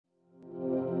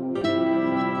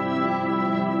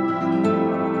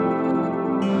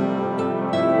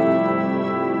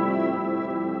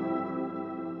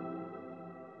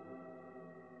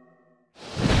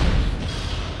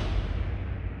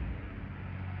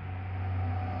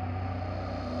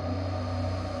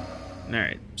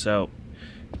Alright, so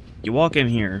you walk in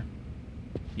here,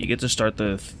 you get to start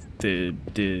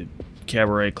the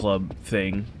cabaret club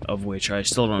thing, of which I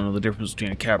still don't know the difference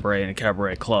between a cabaret and a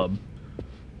cabaret club.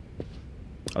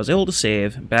 I was able to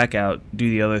save, back out, do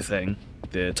the other thing,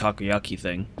 the takoyaki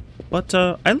thing, but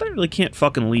I literally can't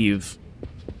fucking leave.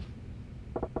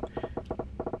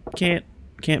 Can't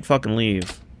fucking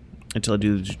leave until I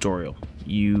do the tutorial.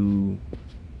 You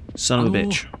son of a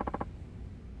bitch.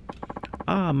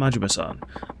 Ah, Majima-san.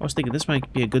 I was thinking this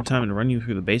might be a good time to run you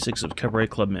through the basics of cabaret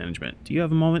club management. Do you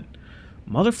have a moment?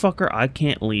 Motherfucker, I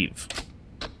can't leave.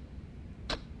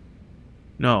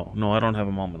 No, I don't have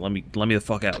a moment. Let me the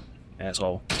fuck out,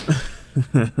 asshole.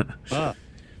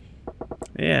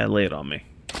 Yeah, lay it on me.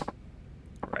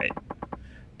 Right.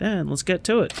 Then let's get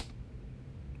to it.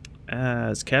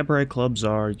 As cabaret clubs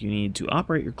are, you need to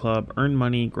operate your club, earn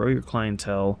money, grow your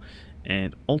clientele,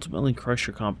 and ultimately crush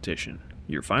your competition.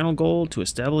 Your final goal, to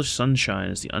establish Sunshine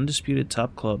as the undisputed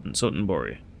top club in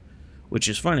Sotenbori. Which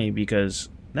is funny because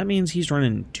that means he's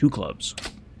running 2 clubs.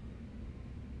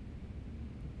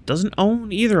 Doesn't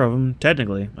own either of them,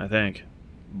 technically, I think.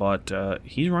 But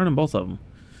he's running both of them.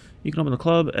 You can open the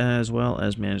club as well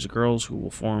as manage the girls who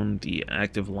will form the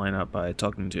active lineup by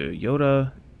talking to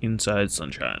Yoda inside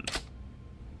Sunshine.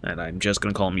 And I'm just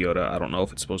going to call him Yoda. I don't know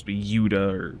if it's supposed to be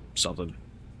Yuda or something.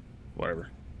 Whatever.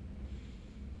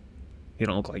 He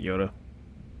don't look like Yoda.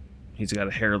 He's got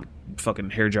a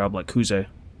fucking hair job like KIUZE,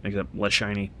 except less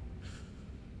shiny.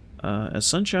 As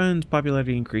Sunshine's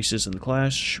popularity increases in the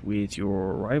clash with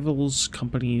your rivals,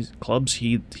 clubs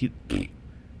heats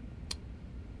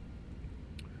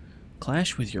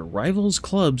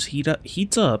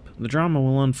up, the drama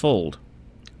will unfold.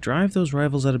 Drive those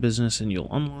rivals out of business and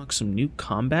you'll unlock some new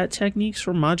combat techniques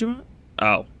from Majima?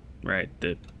 Oh, right,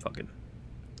 the fucking...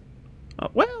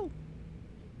 well,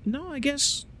 no, I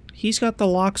guess he's got the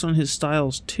locks on his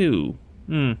styles too.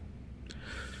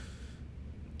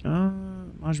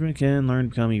 Majima can learn to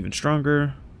become even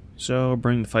stronger, so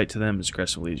bring the fight to them as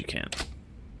aggressively as you can.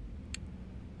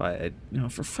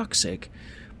 For fuck's sake,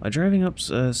 by driving up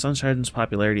Sunshine's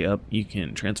popularity up, you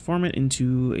can transform it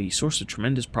into a source of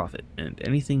tremendous profit, and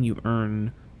anything you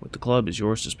earn with the club is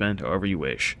yours to spend however you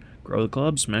wish. Grow the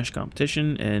club, smash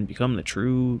competition, and become the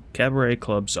true cabaret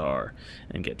club czar,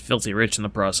 and get filthy rich in the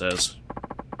process.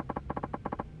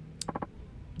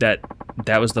 That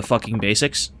was the fucking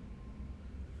basics?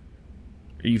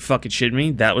 Are you fucking shitting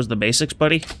me? That was the basics,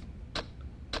 buddy?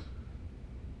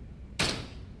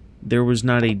 There was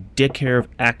not a dick hair of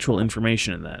actual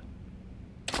information in that.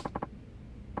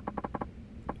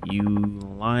 You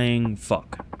lying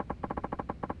fuck.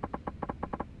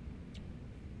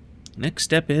 Next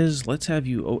step is, let's have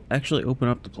you actually open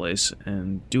up the place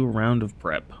and do a round of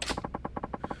prep.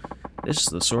 This is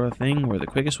the sort of thing where the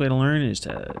quickest way to learn is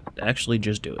to actually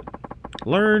just do it.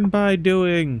 Learn by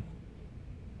doing!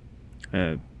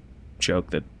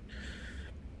 Joke that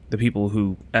the people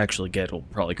who actually get will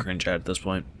probably cringe at this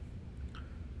point.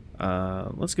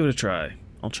 Let's give it a try.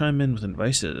 I'll chime in with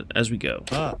advice as we go.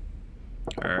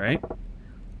 Alright.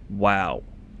 Wow.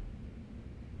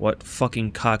 What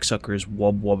fucking cocksucker is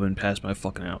wub-wubbing past my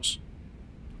fucking house?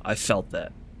 I felt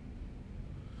that.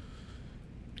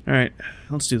 Alright,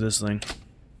 let's do this thing.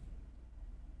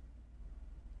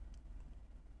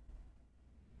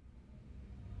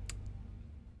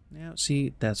 Now,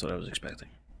 see, that's what I was expecting.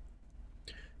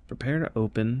 Prepare to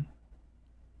open.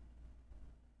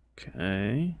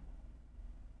 Okay.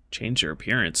 Change your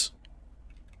appearance.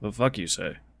 The fuck you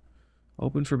say?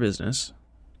 Open for business.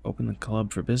 Open the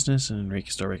club for business and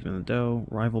start raking in the dough.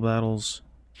 Rival battles.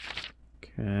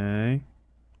 Okay.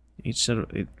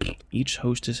 Each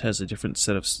hostess has a different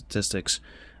set of statistics.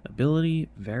 Ability,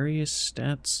 various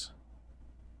stats.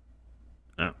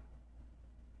 Oh.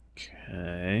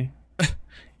 Okay.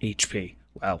 HP.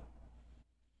 Wow.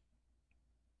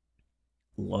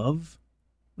 Love?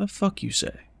 The fuck you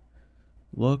say?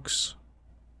 Looks.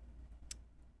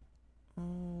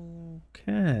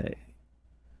 Okay.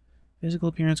 Physical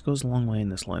appearance goes a long way in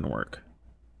this line of work.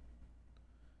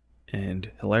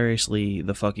 And hilariously,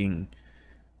 the fucking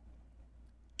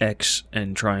X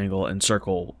and triangle and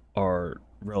circle are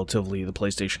relatively the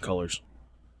PlayStation colors.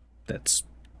 That's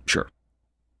sure.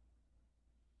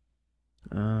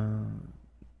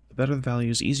 The better the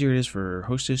values, easier it is for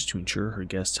hostess to ensure her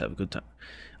guests have a good time.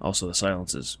 Also, the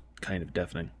silence is kind of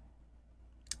deafening.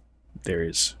 There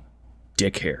is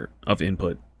dick hair of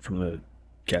input from the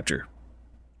capture.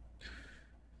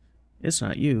 It's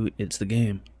not you, it's the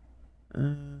game.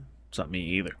 It's not me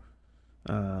either.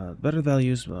 Better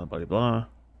values, blah, blah, blah.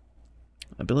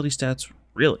 Ability stats,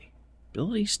 really?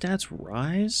 Ability stats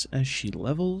rise as she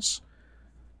levels?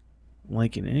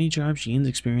 Like in any job, she gains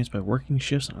experience by working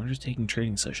shifts and undertaking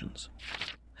training sessions.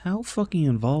 How fucking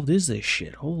involved is this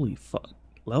shit? Holy fuck.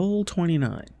 Level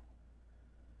 29.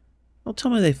 Don't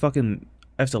tell me they fucking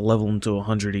have to level them to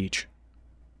 100 each.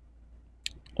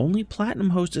 Only platinum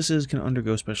hostesses can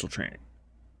undergo special training.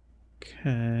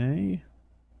 Okay.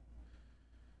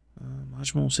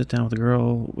 Majima will sit down with a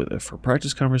girl for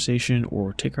practice conversation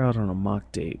or take her out on a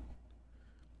mock date.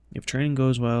 If training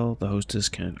goes well, the hostess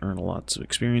can earn lots of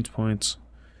experience points.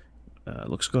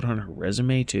 Looks good on her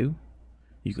resume too.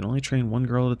 You can only train one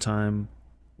girl at a time.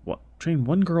 What? Train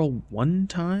one girl one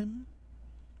time?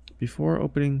 Before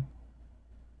opening...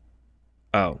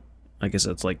 Oh, I guess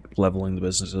that's like leveling the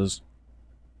businesses.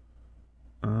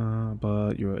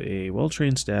 But a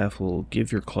well-trained staff will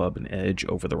give your club an edge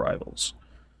over the rivals.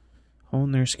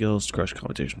 Hone their skills to crush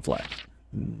competition flat.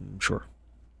 Sure.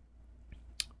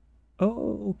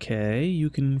 Okay, you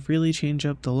can freely change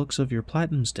up the looks of your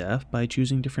platinum staff by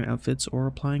choosing different outfits or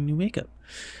applying new makeup.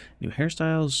 New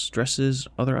hairstyles, dresses,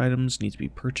 other items need to be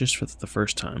purchased for the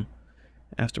first time.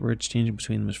 Afterwards, changing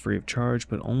between them is free of charge,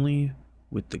 but only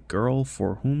with the girl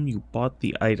for whom you bought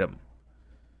the item.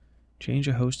 Change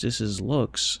a hostess's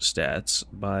looks stats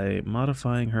by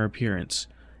modifying her appearance.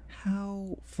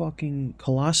 How fucking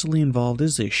colossally involved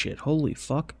is this shit? Holy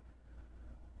fuck.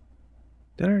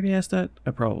 Did I already ask that? I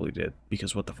probably did,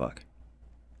 because what the fuck.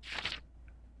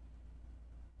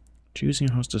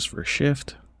 Choosing a hostess for a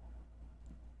shift.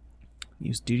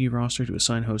 Use duty roster to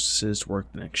assign hostesses to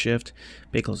work the next shift.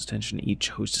 Pay close attention to each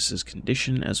hostess's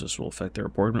condition, as this will affect their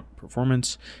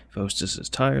performance. If a hostess is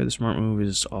tired, the smart move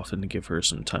is often to give her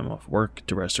some time off work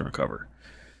to rest and recover.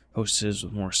 Hostesses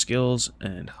with more skills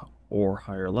or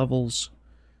higher levels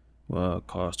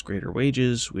cost greater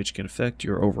wages, which can affect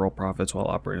your overall profits while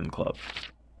operating the club.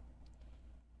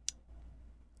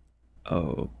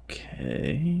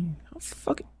 Okay. Oh,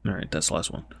 fuck it. Alright, that's the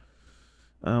last one.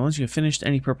 Once you have finished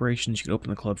any preparations, you can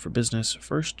open the club for business.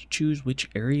 First, choose which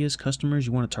areas customers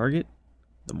you want to target.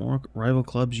 The more rival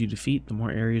clubs you defeat, the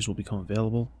more areas will become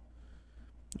available.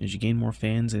 As you gain more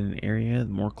fans in an area,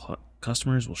 the more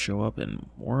customers will show up and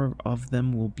more of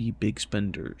them will be big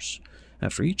spenders.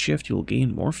 After each shift, you will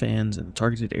gain more fans in the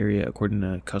targeted area according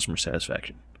to customer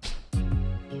satisfaction.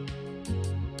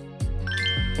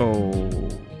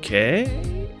 Okay.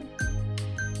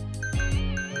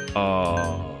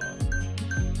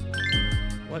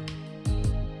 What?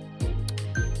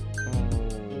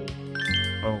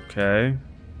 Okay.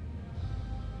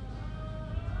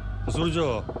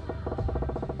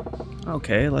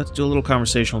 Okay, let's do a little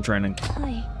conversational training.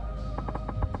 Hi.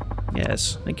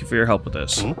 Yes, thank you for your help with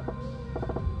this.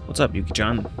 What's up,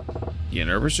 Yuki-chan? You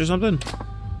nervous or something?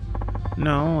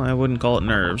 No, I wouldn't call it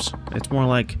nerves. It's more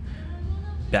like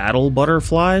battle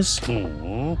butterflies.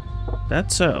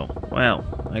 That's so.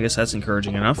 Well, I guess that's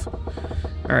encouraging enough.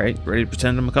 Alright, ready to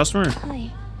pretend I'm a customer?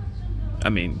 Hi. I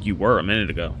mean, you were a minute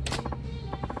ago.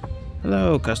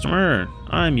 Hello, customer.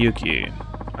 I'm Yuki.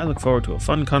 I look forward to a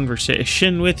fun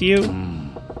conversation with you.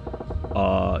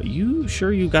 You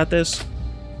sure you got this?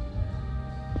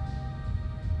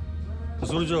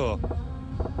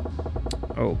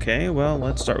 Okay, well,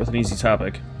 let's start with an easy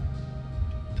topic.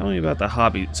 Tell me about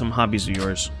some hobbies of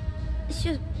yours.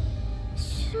 趣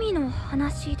味の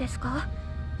話ですか？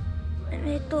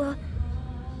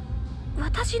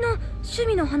私の趣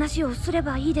味の話をすれ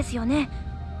ばいいですよね。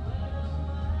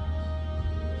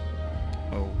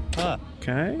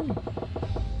Okay.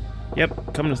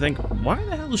 Yep, come to think, why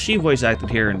the hell is she voice acted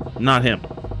here and not him?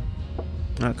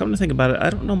 Come to think about it, I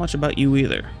don't know much about you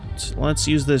either. So let's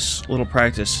use this little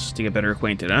practice to get better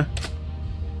acquainted, huh?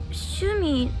 趣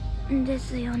味で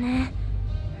すよね。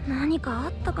何かあ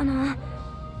ったかな。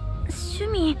趣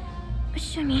味。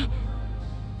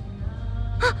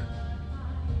あ。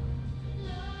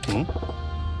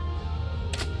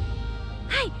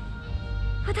はい。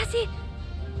私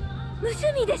無趣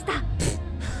味でした。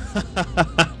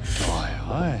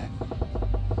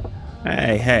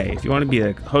Hey, if you want to be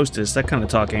a hostess, that kind of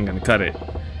talk ain't gonna cut it.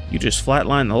 You just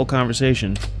flatline the whole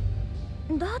conversation.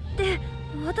 だって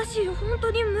私本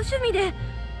当に無趣味で。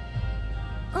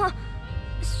あ、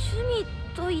趣味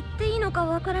と言っていいのか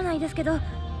わからないですけど、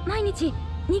毎日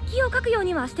日記を書くよう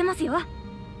にはしてますよ。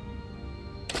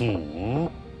A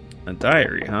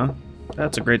diary, huh?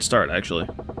 That's a great start, actually.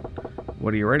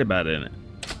 What do you write about in it?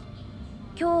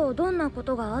 今日どんなこ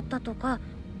とがあったとか、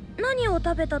何を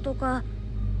食べたとか、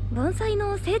盆栽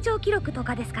の成長記録と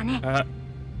かですかね。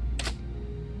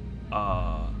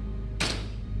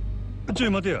ちょい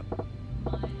待てよ。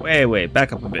Wait,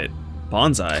 back up a bit.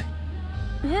 Bonsai?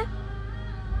 え？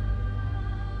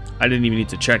 I didn't even need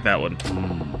to check that one.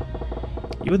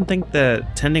 You wouldn't think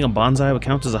that tending a bonsai would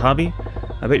count as a hobby?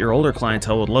 I bet your older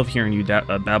clientele would love hearing you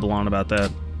babble on about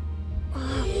that.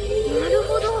 なる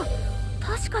ほど。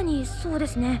確かにそうで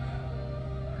すね。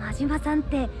真島さんっ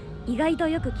て意外と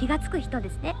よく気がつく人で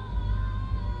すね。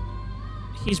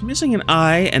He's missing an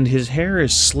eye and his hair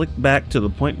is slicked back to the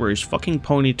point where his fucking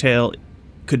ponytail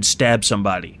could stab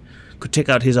somebody. Could take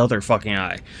out his other fucking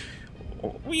eye.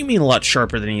 What do you mean a lot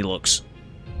sharper than he looks?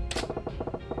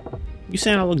 You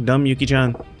saying I look dumb,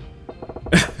 Yuki-chan?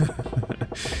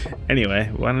 Anyway,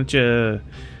 why don't you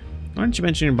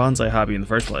mention your bonsai hobby in the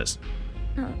first place?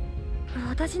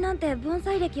 私なんて盆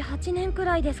栽歴8年く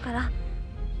らいですから、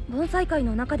盆栽界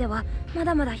の中ではま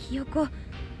だまだひよこ。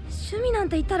趣味なん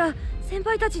て言ったら先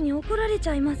輩たちに怒られち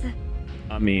ゃいます。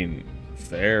I mean,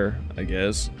 fair, I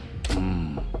guess.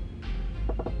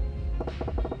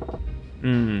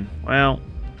 Well,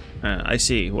 I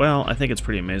see. Well, I think it's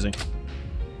pretty amazing.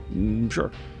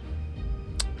 Sure.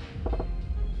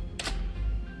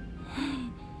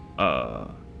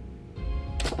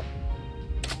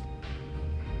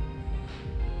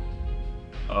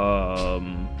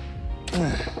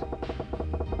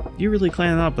 You really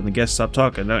clam up when the guests stop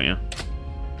talking, don't you?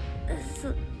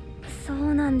 そ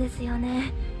うなんですよ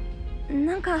ね。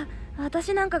なんか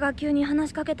私なんかが急に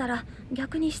話しかけたら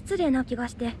逆に失礼な気が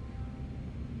して。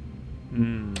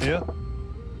Yeah.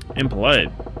 Impolite.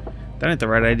 That ain't the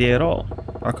right idea at all.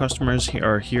 Our customers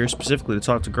are here specifically to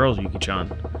talk to girls,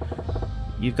 Yuki-chan.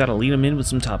 You've got to lead them in with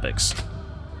some topics.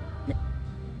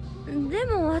 で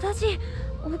も私、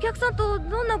お客さんと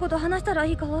どんなこと話したら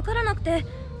いいかわからなくて。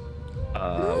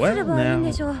どうすればいいん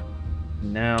でしょう。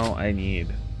Now I need...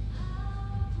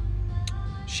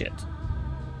 Shit.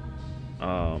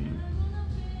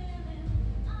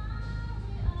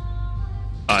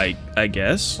 I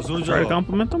guess try to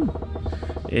compliment them.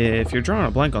 If you're drawing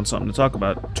a blank on something to talk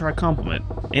about, try compliment.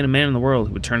 Ain't a man in the world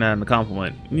who would turn that into a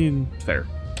compliment. Fair.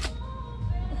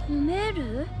 褒め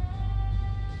る？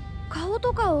顔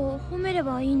とかを褒めれ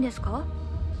ばいいんですか？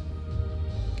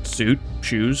 Suit,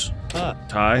 shoes,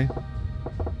 tie.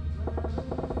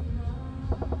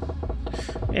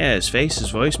 Yeah, his face,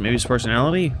 his voice, maybe his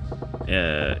personality.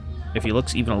 If he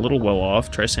looks even a little well off,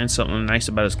 try saying something nice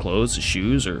about his clothes, his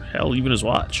shoes, or hell, even his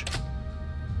watch.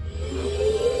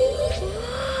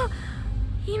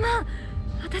 今、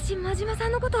私真島さ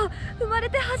んのこと生まれ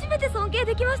て初めて尊敬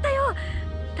できましたよ。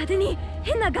伊達に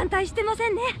変な眼帯してませ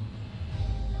んね。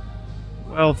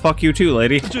Well, fuck you too,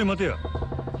 lady.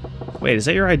 Wait, is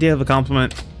that your idea of a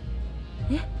compliment?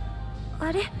 え、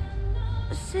あれ、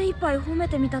精一杯褒め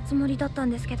てみたつもりだったん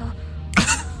ですけど。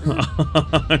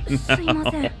すいま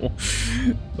せん。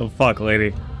The fuck,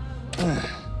 lady.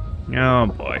 Oh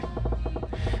boy.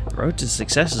 The road to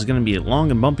success is gonna be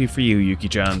long and bumpy for you,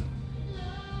 Yuki-chan.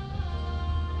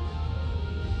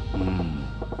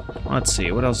 Let's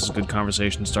see, what else is a good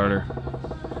conversation starter?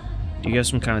 Do you have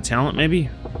some kind of talent, maybe?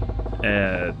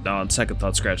 No, on second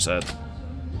thought, scratch that.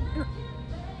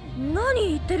 何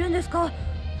言ってるんですか？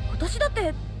私だっ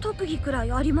て特技くら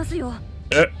いありますよ。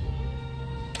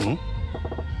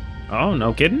Oh,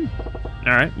 no kidding?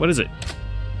 Alright, what is it?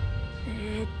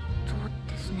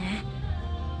 ですね。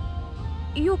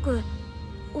よく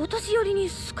お年寄りに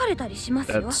好かれたりしま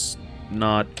すよ。That's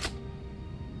not...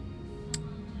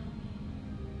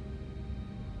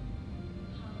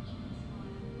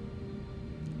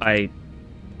 I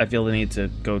feel the need to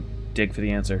go dig for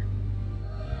the answer.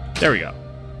 There we go.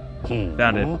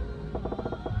 Found it.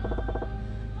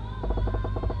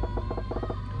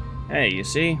 Hey, you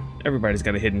see? Everybody's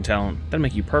got a hidden talent. That'd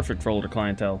make you perfect for older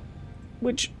clientele.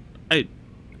 Which,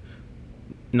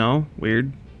 No,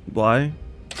 weird. Why?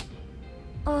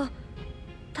 あ、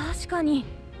確かに。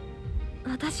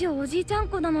私おじいちゃん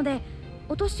子なので、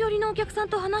お年寄りのお客さん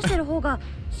と話してる方が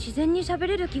自然に喋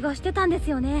れる気がしてたんです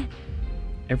よね。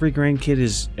Every grandkid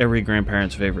is every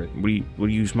grandparent's favorite. What are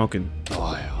you smoking?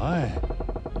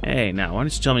 Hey, now, why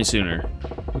didn't you tell me sooner?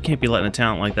 We can't be letting a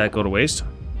talent like that go to waste.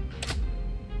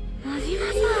 真島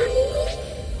さん。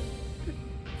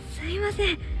すいま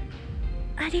せん。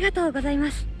ありがとうございま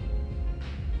す。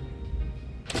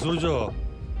それじゃあ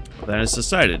Then it's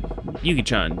decided.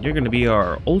 Yuki-chan, you're going to be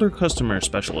our older customer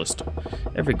specialist.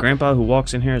 Every grandpa who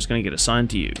walks in here is going to get assigned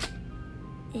to you.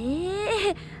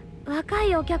 若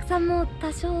いお客さんも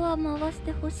多少は回し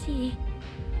てほしい。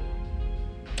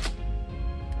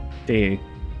Hey.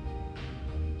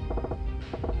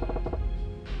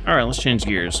 Alright, let's change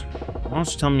gears. Why don't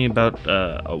you tell me about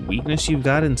a weakness you've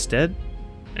got instead?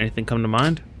 Anything come to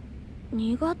mind?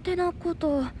 苦手なこ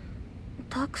と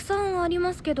たくさんあり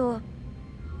ますけど。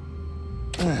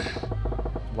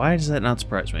Why does that not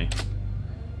surprise me?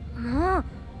 まあ、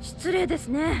失礼です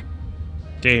ね。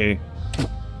Tee.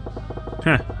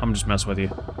 Huh, I'm just messing with you.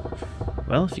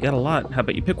 Well, if you got a lot, how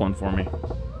about you pick one for me?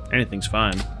 Anything's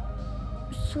fine.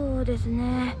 そうです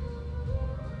ね。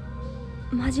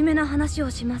真面目な話を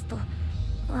しますと、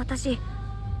私、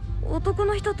男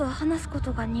の人と話すこ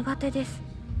とが苦手です。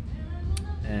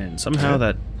And somehow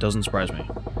that doesn't surprise me.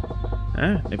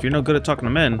 If you're no good at talking to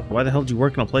men, why the hell did you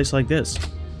work in a place like this?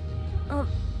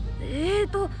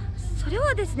 それ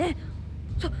はですね。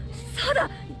そうだ、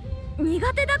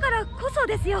苦手だからこそ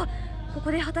ですよ。こ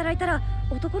こで働いたら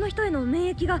男の人への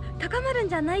免疫が高まるん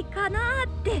じゃないかな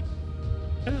って。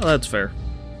Well, that's fair.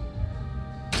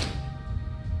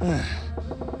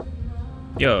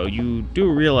 Yo, you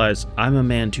do realize I'm a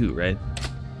man too, right?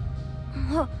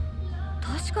 あ、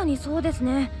確かにそうです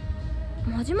ね。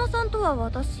真島さんとは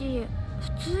私、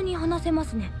普通に話せま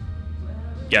すね。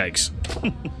Yikes.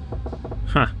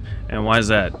 Huh. And why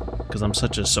is that? Because I'm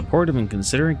such a supportive and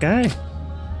considerate guy?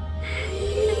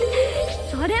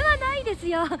 それはないです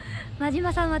よ。真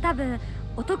島さんは多分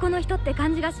男の人って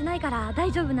感じがしないから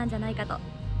大丈夫なんじゃないかと。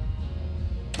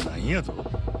何やと?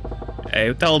 Hey,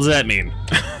 what the hell does that mean?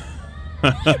 すい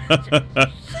ま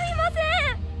せ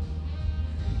ん。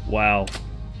Wow.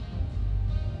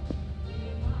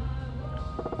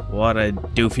 What a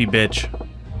doofy bitch.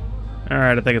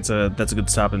 Alright, I think that's a good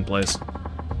stopping place.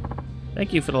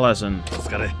 Thank you for the lesson.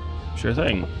 Sure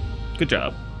thing. Good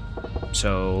job.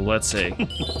 So, let's see.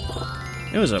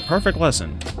 It was a perfect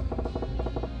lesson.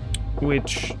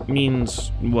 Which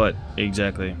means what,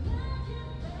 exactly?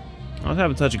 I was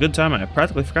having such a good time, I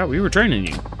practically forgot we were training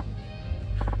you.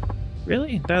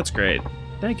 Really? That's great.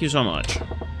 Thank you so much.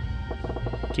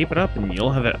 Keep it up and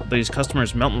you'll have these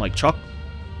customers melting like chocolate.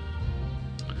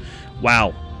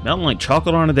 Wow. Melting like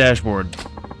chocolate on a dashboard.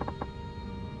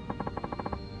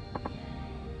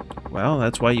 Well,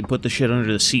 that's why you put the shit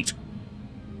under the seat.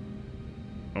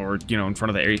 Or, you know, in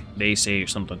front of the AC or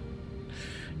something.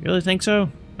 You really think so?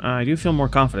 I do feel more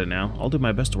confident now. I'll do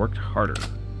my best to work harder.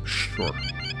 Sure.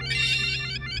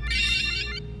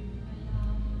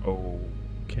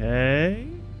 Okay.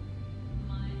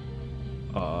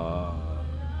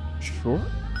 Sure.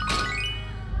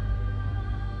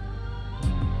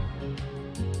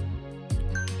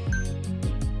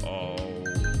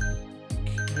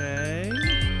 Okay.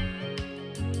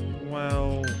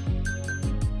 Well,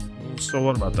 so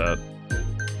what about that?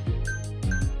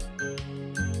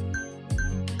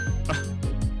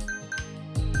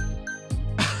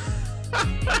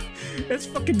 It's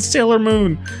fucking Sailor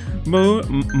Moon.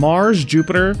 Mars,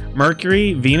 Jupiter,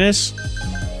 Mercury, Venus,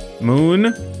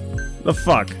 Moon. The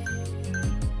fuck?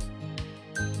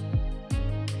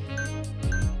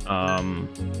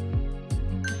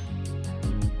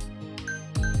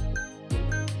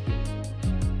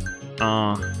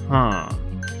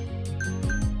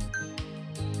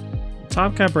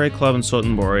 Top Cabaret Club in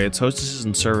Sotenbori, its hostesses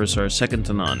and servers are second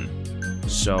to none.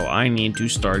 So I need to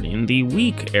start in the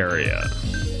weak area.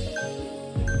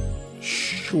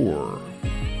 Sure.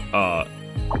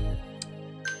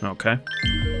 Okay.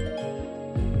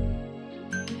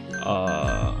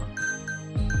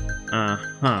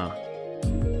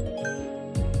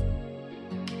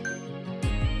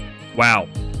 Wow.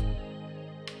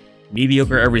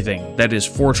 Mediocre everything. That is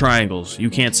 4 triangles. You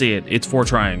can't see it. It's 4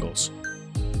 triangles.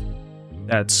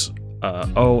 That's,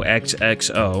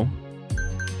 OXXO.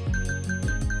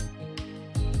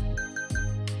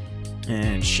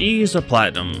 And she's a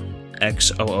platinum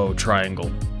XOO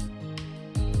triangle.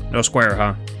 No square,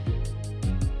 huh?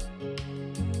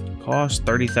 Cost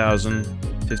 30,000.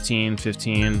 15,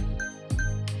 15.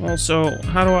 Well, so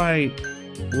how do I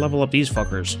level up these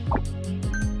fuckers?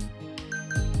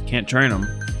 Can't train them.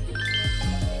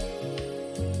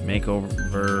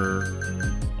 Makeover.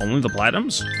 Only the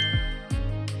platinums?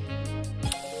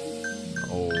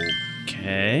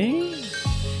 Okay.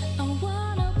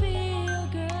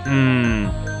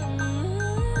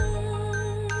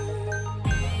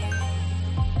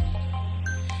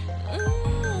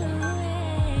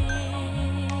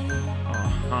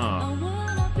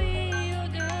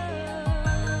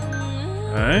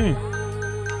 Okay.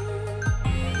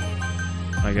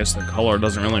 I guess the color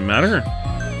doesn't really matter.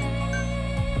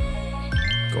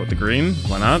 Go with the green.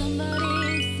 Why not?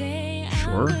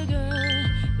 Sure.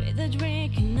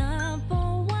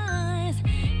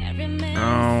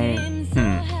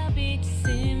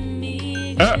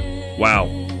 Wow.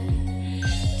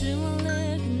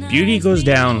 Beauty goes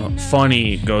down,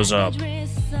 funny goes up.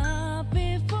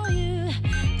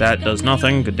 That does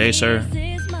nothing. Good day, sir.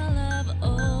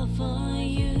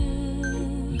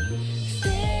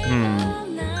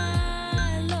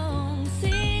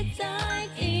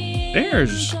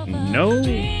 There's no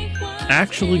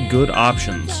actually good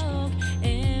options.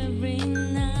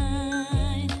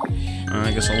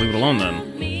 I guess I'll leave it alone then.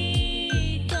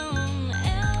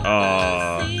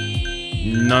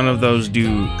 None of those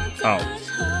do... Oh.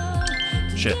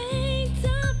 Shit.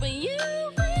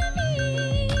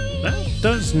 That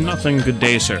does nothing. Good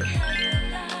day, sir.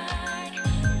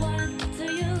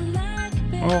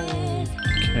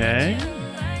 Okay.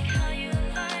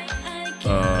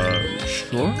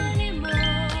 Sure.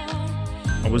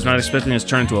 I was not expecting this to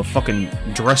turn into a fucking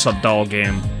dress-up doll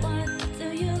game.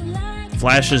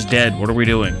 Flash is dead. What are we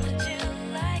doing?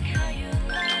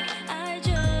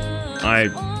 I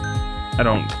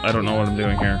don't know what I'm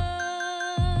doing here.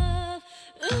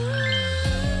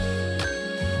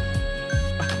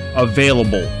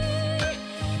 Available.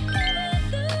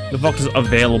 The fuck does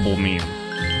available mean?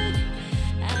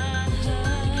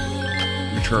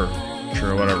 Sure,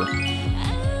 whatever.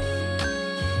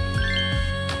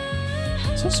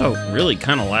 It's also really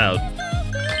kind of loud.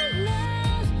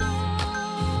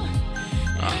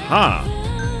 Aha!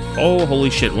 Oh, holy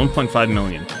shit, 1.5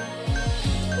 million.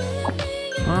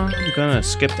 I'm gonna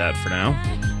skip that for now.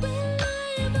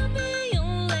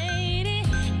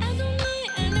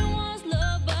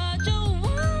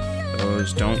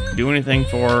 Those don't do anything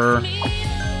for...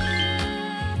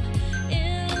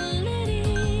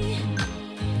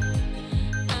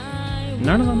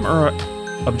 None of them are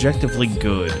objectively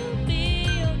good.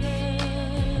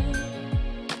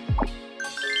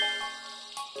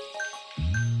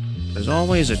 There's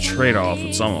always a trade-off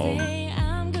with some of them.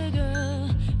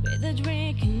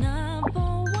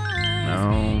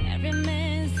 No.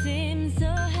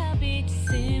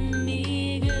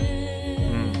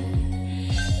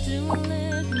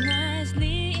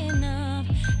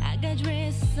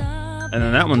 And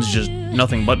then that one's just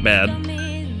nothing but bad.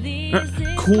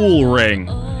 Cool ring.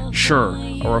 Sure.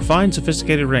 A refined,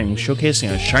 sophisticated ring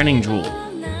showcasing a shining jewel.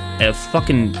 A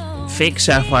fucking fake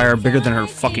sapphire bigger than her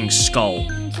fucking skull.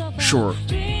 Sure.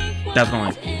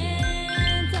 Definitely.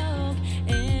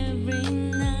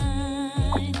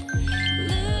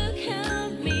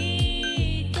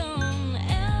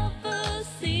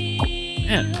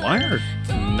 Man, why are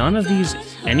none of these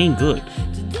any good?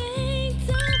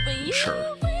 Sure.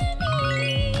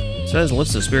 It says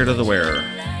lifts the spirit of the wearer.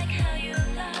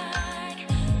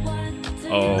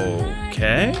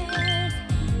 Okay.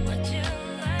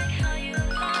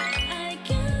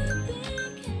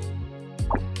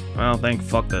 Well, thank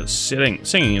fuck that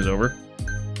singing is over.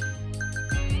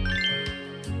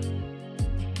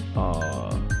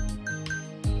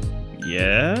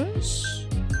 Yes?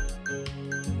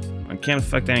 I can't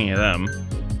affect any of them.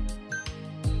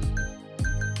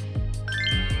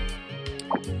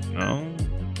 No?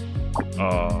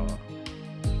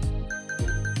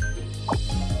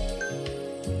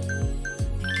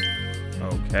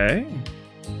 Okay.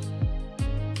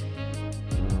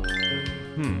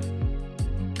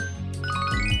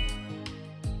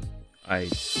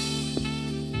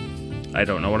 I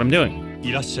don't know what I'm doing.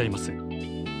 いらっしゃいませ。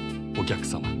お客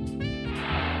様。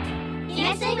い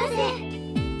らっしゃいませ。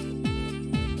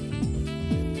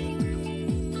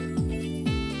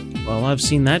 Well, I've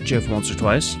seen that GIF once or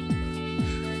twice.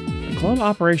 The club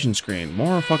operation screen.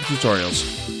 More fucking tutorials.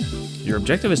 Your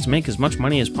objective is to make as much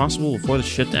money as possible before the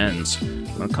shift ends.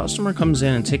 When a customer comes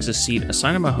in and takes a seat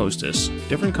assigned by a hostess,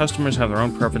 different customers have their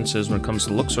own preferences when it comes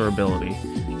to looks or ability.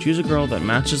 Choose a girl that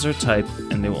matches their type,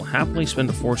 and they will happily spend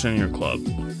a fortune in your club.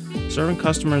 Serving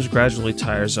customers gradually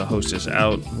tires a hostess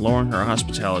out, lowering her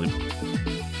hospitality.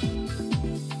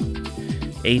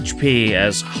 HP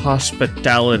as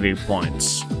hospitality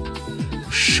points.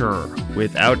 Sure,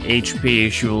 without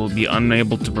HP, she will be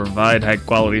unable to provide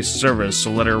high-quality service, so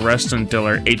let her rest until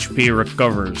her HP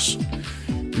recovers.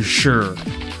 Sure.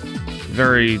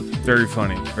 Very, very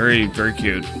funny. Very, very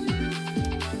cute.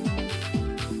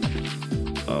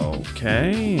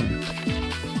 Okay.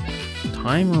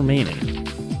 Time remaining.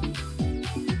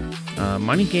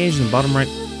 Money gauge in the bottom right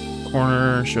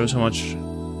corner shows how much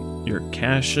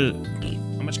cash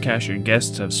your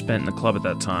guests have spent in the club at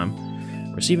that time.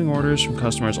 Receiving orders from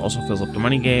customers also fills up the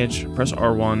money gauge. Press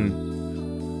R1.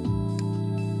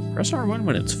 Press R1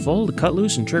 when it's full to cut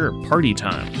loose and trigger party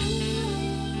time.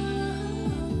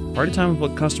 Party time will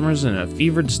put customers in a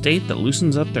fevered state that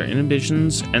loosens up their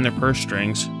inhibitions and their purse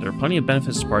strings. There are plenty of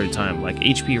benefits to party time, like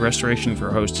HP restoration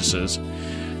for hostesses.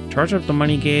 Charge up the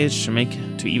money gauge to make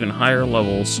to even higher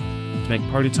levels to make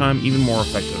party time even more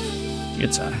effective.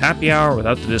 It's a happy hour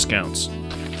without the discounts.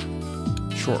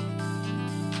 Sure.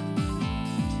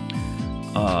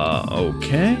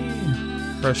 Okay.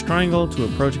 Press triangle to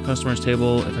approach a customer's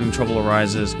table. If any trouble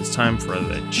arises, it's time for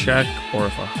the check, or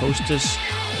if a hostess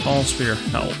calls for your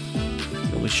help.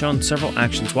 You'll be shown several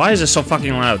actions. Why is this so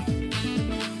fucking loud?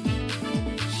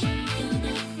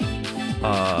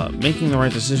 Making the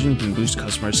right decision can boost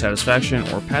customer satisfaction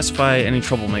or pacify any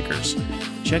troublemakers.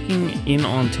 Checking in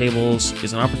on tables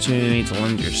is an opportunity to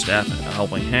lend your staff a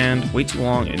helping hand. Wait too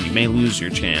long and you may lose your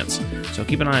chance. So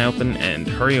keep an eye open and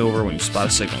hurry over when you spot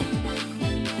a signal.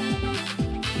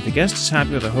 If a guest is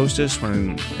happy with the hostess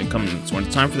when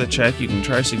it's time for the check, you can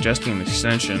try suggesting an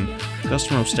extension. The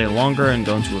customer will stay longer and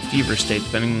go into a fever state,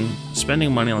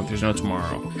 spending money like there's no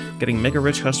tomorrow. Getting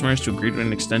mega-rich customers to agree to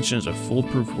an extension is a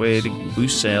foolproof way to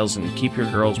boost sales and keep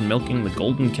your girls milking the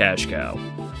golden cash cow.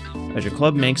 As your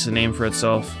club makes a name for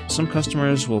itself, some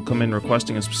customers will come in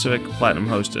requesting a specific platinum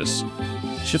hostess.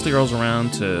 Shift the girls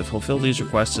around to fulfill these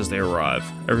requests as they arrive.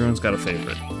 Everyone's got a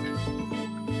favorite.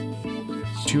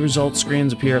 2 results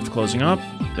screens appear after closing up.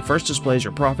 The first displays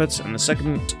your profits, and the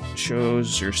second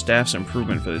shows your staff's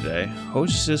improvement for the day.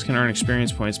 Hostesses can earn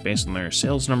experience points based on their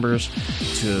sales numbers.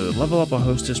 To level up a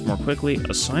hostess more quickly,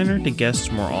 assign her to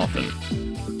guests more often.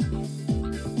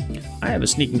 I have a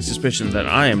sneaking suspicion that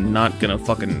I am not gonna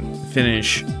fucking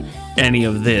finish any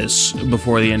of this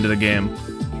before the end of the game.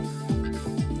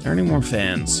 Earning more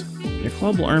fans. Your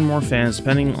club will earn more fans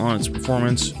depending on its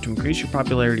performance. To increase your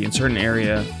popularity in a certain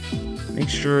area, make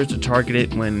sure to target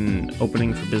it when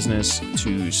opening for business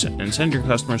and send your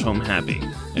customers home happy.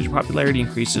 As your popularity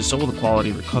increases, so will the quality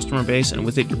of your customer base, and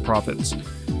with it, your profits.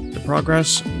 To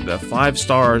progress the 5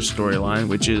 stars storyline,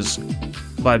 which is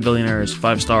 5 billionaires,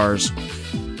 5 stars.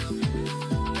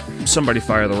 Somebody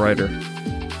fire the writer.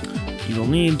 You will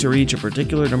need to reach a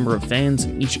particular number of fans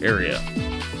in each area.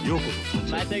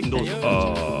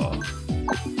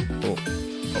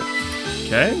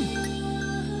 Okay.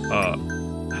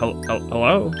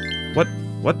 Hello? What?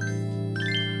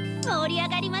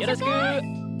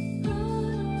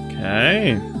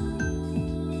 Okay.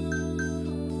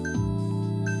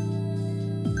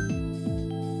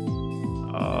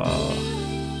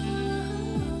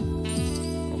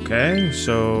 Okay,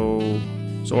 so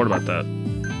what about that?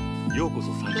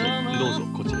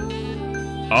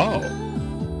 Oh.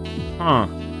 Huh.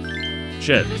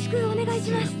 Shit.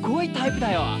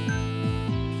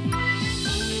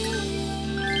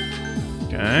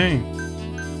 Okay.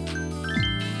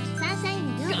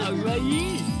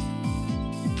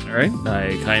 Alright,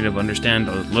 I kind of understand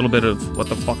a little bit of what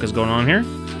the fuck is going on here.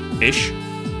 Ish.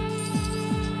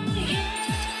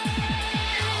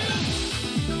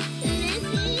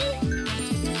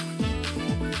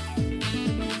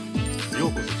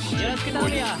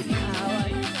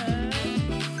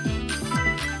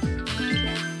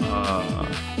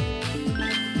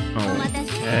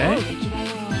 Okay.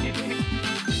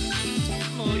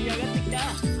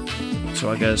 So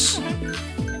I guess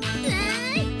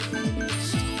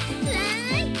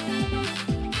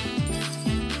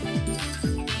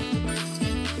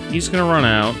he's gonna run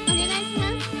out.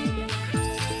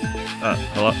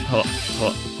 Hello?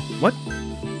 What?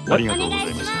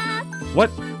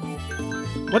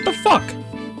 What the fuck?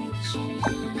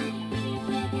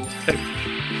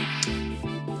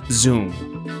 Zoom.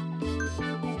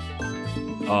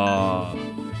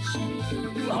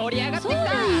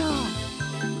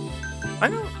 I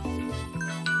know.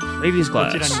 Ladies'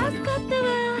 glass.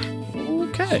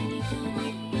 Okay.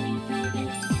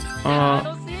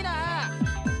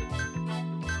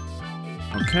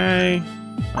 Okay.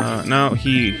 No,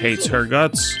 he hates her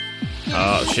guts.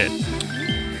 Oh, shit.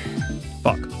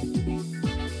 Fuck.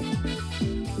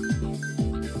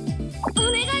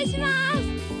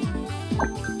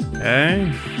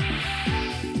 Okay.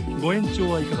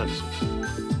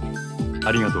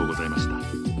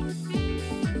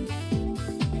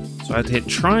 So I have to hit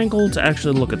triangle to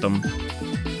actually look at them.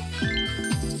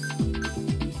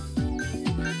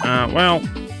 Well.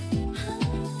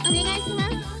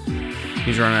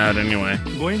 He's running out anyway.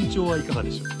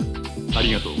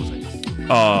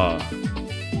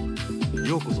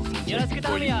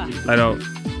 I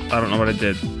don't know what I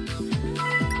did.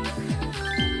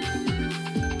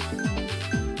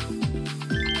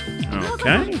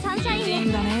 Okay.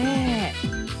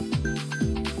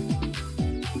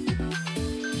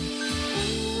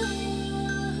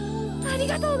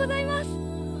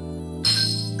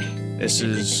 This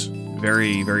is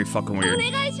very, very fucking weird.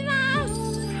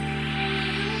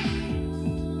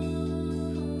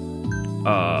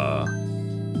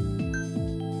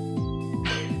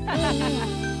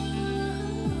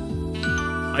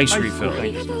 Ice refill.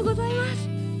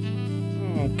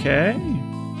 Okay.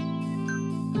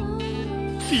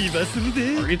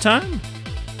 Party time?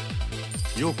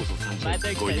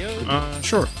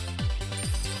 Sure.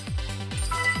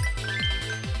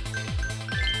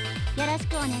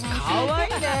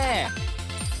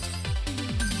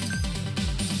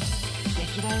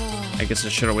 I guess I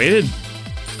should have waited.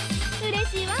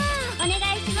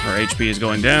 Our HP is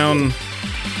going down.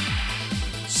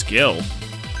 Skill.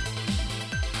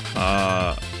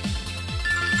 I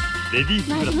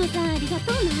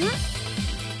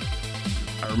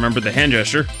remember the hand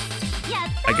gesture.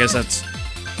 I guess that's...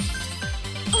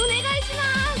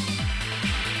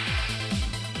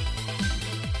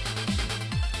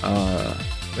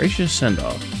 gracious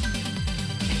send-off.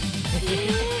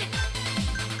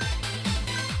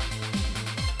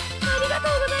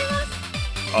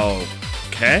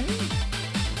 Okay.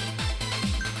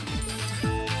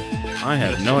 I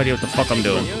have no idea what the fuck I'm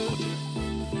doing.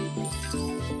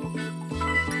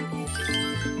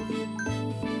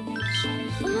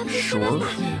 Sure.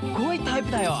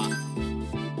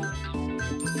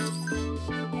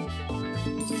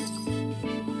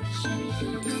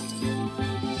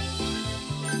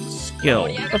 Skill.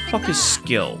 What the fuck is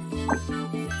skill?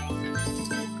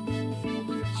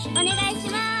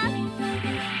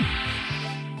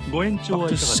 What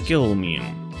does skill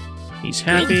mean? He's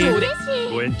happy.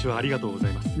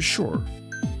 Sure.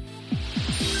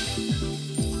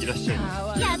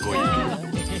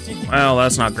 Well,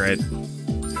 that's not great.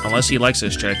 Unless he likes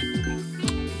this chick.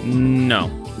 No.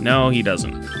 No, he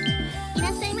doesn't.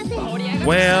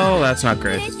 Well, that's not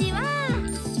great.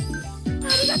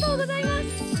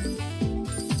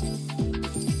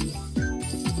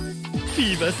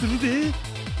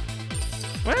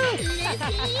 Well.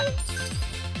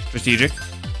 Strategic.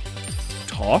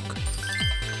 Talk?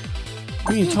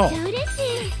 What do you mean talk?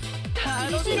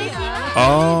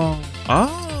 Oh.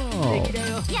 Oh.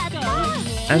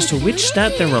 As to which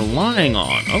stat they're relying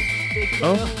on.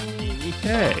 Oh.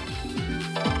 Okay.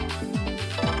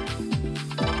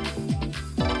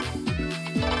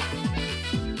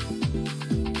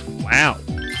 Wow.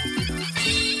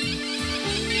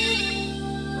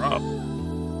 Bro.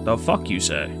 The fuck you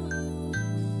say?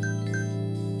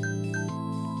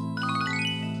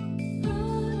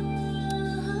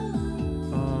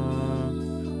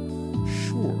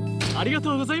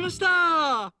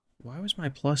 Why was my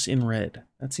plus in red?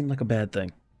 That seemed like a bad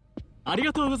thing.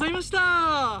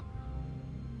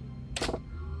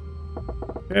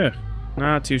 Yeah,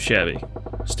 not too shabby.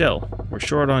 Still, we're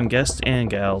short on guests and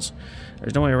gals.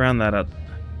 There's no way around that.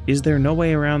 Is there no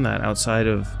way around that outside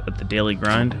of the daily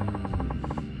grind?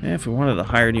 If we wanted to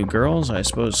hire new girls, I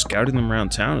suppose scouting them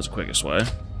around town is the quickest way.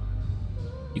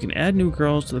 You can add new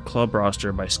girls to the club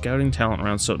roster by scouting talent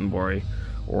around Sotenbori,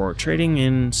 or trading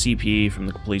in CP from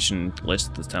the completion list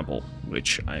at the temple,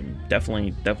 which I'm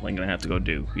definitely gonna have to go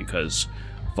do, because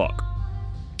fuck.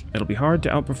 It'll be hard to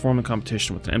outperform the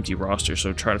competition with an empty roster,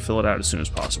 so try to fill it out as soon as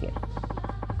possible.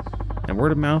 And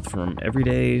word of mouth from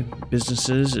everyday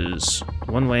businesses is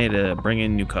one way to bring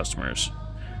in new customers.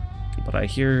 But I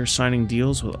hear signing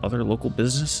deals with other local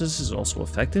businesses is also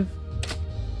effective.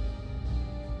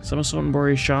 Some of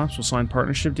Sotenbori's shops will sign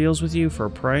partnership deals with you for a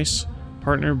price.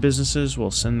 Partner businesses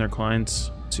will send their clients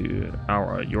to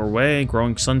your way,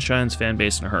 growing Sunshine's fan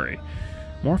base in a hurry.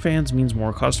 More fans means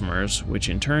more customers, which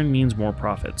in turn means more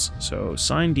profits. So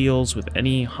sign deals with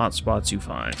any hotspots you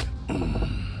find.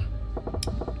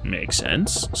 Makes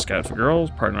sense. Scout for girls,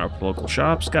 partner up with local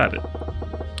shops, got it.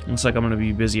 Looks like I'm gonna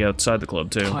be busy outside the club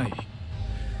too. Hi.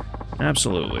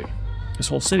 Absolutely. This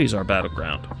whole city's our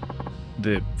battleground.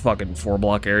 The fucking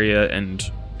 4-block area and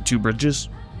 2 bridges?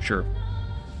 Sure.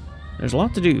 There's a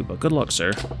lot to do, but good luck,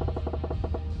 sir.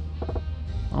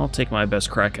 I'll take my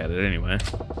best crack at it anyway.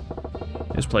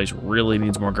 This place really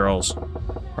needs more girls.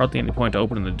 Hardly any point to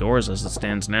opening the doors as it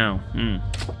stands now.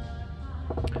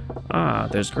 Ah,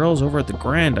 there's girls over at the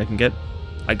Grand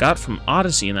I got from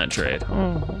Odyssey in that trade.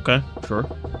 Oh, okay, sure.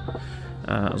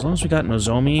 As long as we got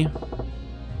Nozomi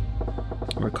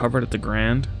recovered at the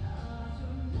Grand.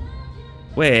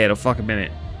 Wait a fucking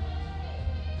minute.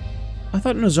 I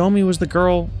thought Nozomi was the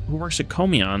girl who works at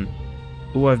Komion,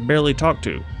 who I've barely talked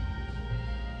to.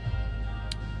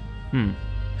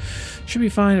 Should be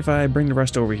fine if I bring the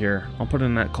rest over here. I'll put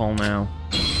in that call now.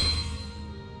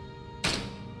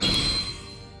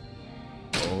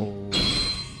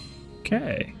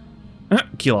 Okay.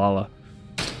 Kilala.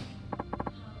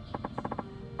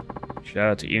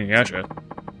 Shout out to Inuyasha.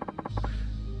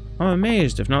 I'm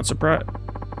amazed if not surprised,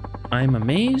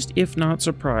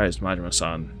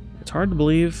 Majima-san. It's hard to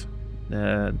believe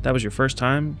that was your first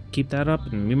time. Keep that up,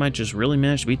 and we might just really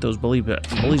manage to beat those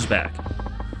bullies back.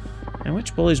 And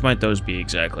which bullies might those be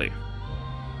exactly?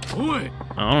 Oi.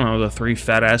 I don't know, the 3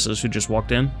 fat asses who just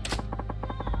walked in.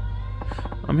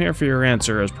 I'm here for your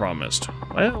answer as promised.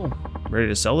 Well, ready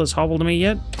to sell this hovel to me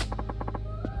yet?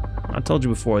 I told you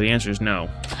before, the answer is no.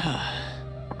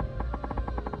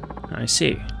 I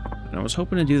see. and I was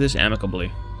hoping to do this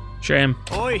amicably. Shame.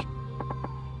 Oi!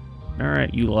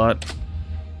 Alright, you lot.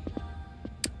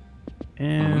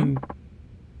 And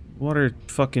what are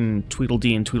fucking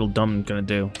Tweedledee and Tweedledum gonna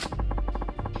do?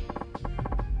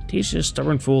 Teach this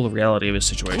stubborn fool the reality of his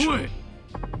situation. Oi!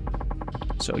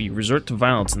 So you resort to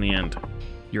violence in the end.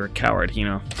 You're a coward,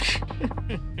 Hino.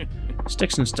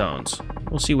 Sticks and stones.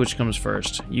 We'll see which comes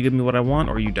first. You give me what I want,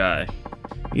 or you die.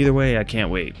 Either way, I can't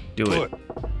wait. Do it.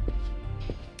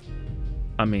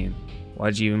 I mean,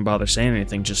 why'd you even bother saying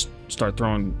anything? Just start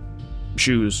throwing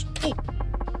shoes.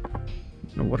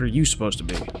 Now, what are you supposed to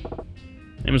be?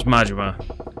 Name is Majima.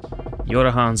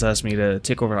 Yoda Hans asked me to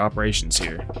take over operations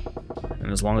here.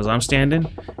 And as long as I'm standing,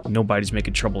 nobody's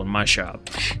making trouble in my shop.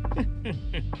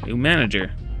 New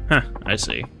manager. Huh, I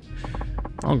see.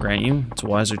 I'll grant you, it's a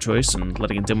wiser choice than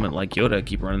letting a dimwit like Yoda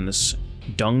keep running this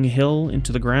dunghill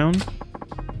into the ground.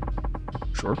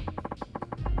 Sure.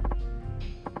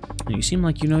 And you seem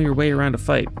like you know your way around a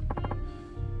fight.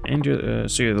 And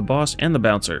so you're the boss and the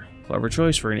bouncer. Clever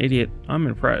choice for an idiot. I'm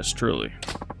impressed, truly.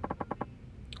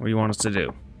 What do you want us to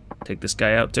do? Take this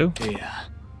guy out too? Yeah.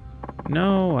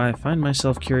 No, I find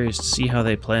myself curious to see how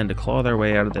they plan to claw their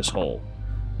way out of this hole.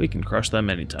 We can crush them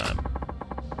anytime.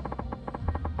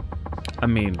 I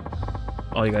mean,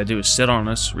 all you gotta do is sit on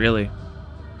us, really.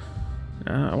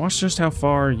 I watched just how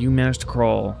far you managed to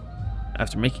crawl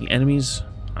after making enemies.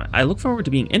 I look forward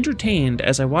to being entertained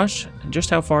as I watch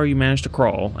just how far you managed to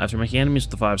crawl after making enemies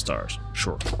with the 5 stars.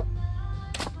 Sure.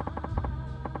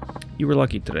 You were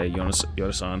lucky today,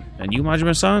 Yoda-san. And you,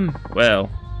 Majima-san? Well,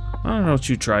 I don't know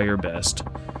if you try your best.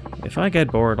 If I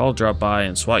get bored, I'll drop by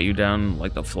and swat you down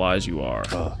like the flies you are.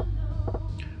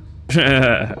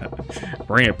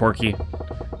 Bring it, Porky.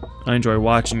 I enjoy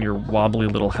watching your wobbly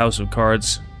little house of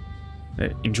cards.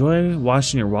 Enjoy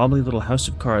watching your wobbly little house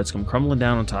of cards come crumbling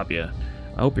down on top of you.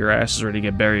 I hope your ass is ready to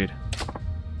get buried.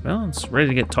 Well, it's ready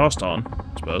to get tossed on,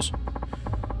 I suppose.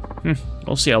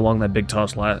 We'll see how long that big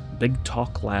talk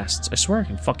lasts. I swear I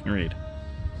can fucking read.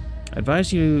 I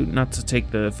advise you not to take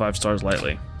the 5 stars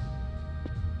lightly.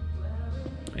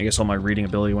 I guess all my reading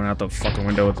ability went out the fucking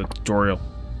window with the tutorial.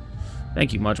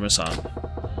 Thank you, Majima-san.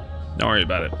 Don't worry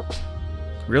about it.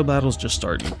 Real battle's just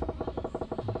starting.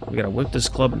 We gotta whip this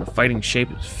club into fighting shape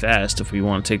fast if we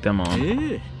want to take them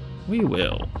on. We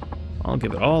will. I'll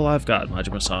give it all I've got,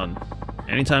 Majima-san.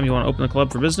 Anytime you want to open the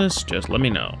club for business, just let me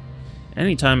know.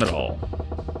 Anytime at all.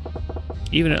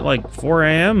 Even at like 4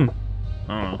 AM?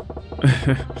 I don't know.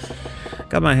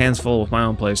 Got my hands full with my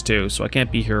own place too, so I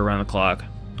can't be here around the clock.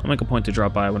 I'll make a point to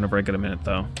drop by whenever I get a minute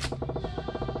though.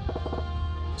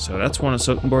 So that's one of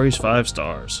Sotenbori's 5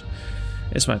 stars.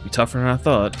 This might be tougher than I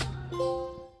thought.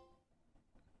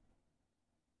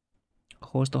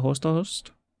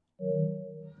 Host?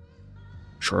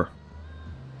 Sure.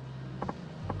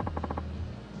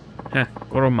 Heh,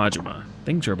 Goro Majima.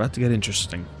 Things are about to get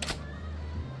interesting.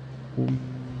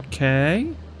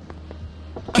 Okay.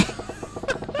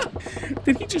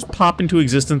 Did he just pop into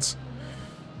existence?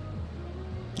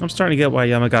 I'm starting to get why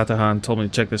Yamagata-han told me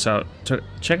to check this out.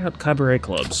 Check out cabaret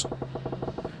clubs.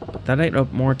 But that ain't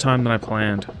up more time than I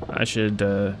planned. I should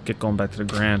get going back to the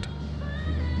Grand.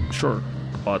 Sure,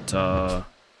 but the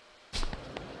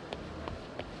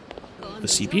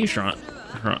CP shrine.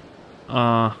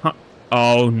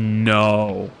 Oh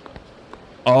no.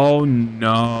 Oh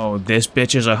no. This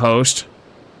bitch is a host.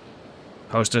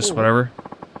 Hostess, whatever.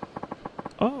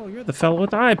 Oh, you're the fellow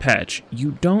with the eye patch.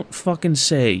 You don't fucking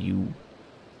say, you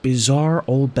bizarre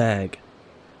old bag.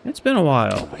 It's been a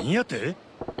while.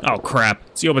 Oh crap,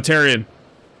 it's the Obatarian.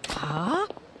 Huh?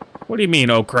 What do you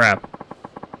mean, oh crap?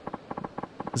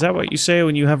 Is that what you say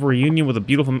when you have a reunion with a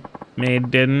beautiful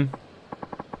maiden?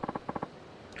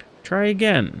 Try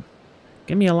again.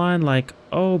 Give me a line like,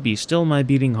 oh, be still my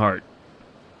beating heart.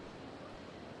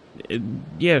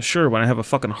 Yeah, sure, when I have a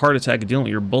fucking heart attack dealing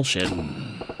with your bullshit.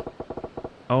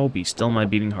 Oh, be still my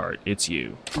beating heart. It's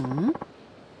you.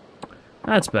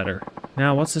 That's better.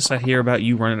 Now, what's this I hear about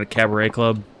you running a cabaret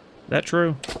club? That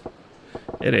true?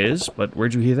 It is, but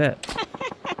where'd you hear that?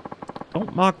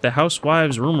 Don't mock the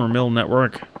Housewives Rumor Mill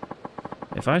Network.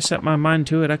 If I set my mind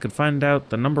to it, I could find out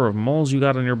the number of moles you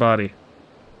got on your body.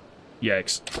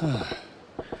 Yikes.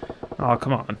 Oh,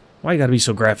 come on. Why you gotta be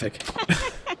so graphic?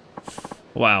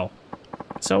 Wow.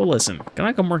 So listen, can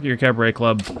I come work at your cabaret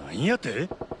club? Do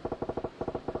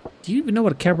you even know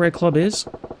what a cabaret club is?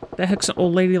 The heck's an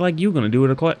old lady like you gonna do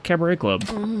at a cabaret club?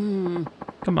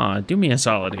 Come on, do me a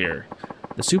solid here.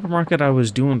 The supermarket I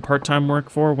was doing part-time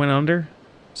work for went under,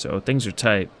 so things are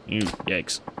tight.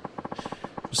 Yikes.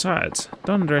 Besides,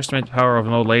 don't underestimate the power of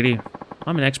an old lady.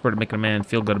 I'm an expert at making a man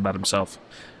feel good about himself.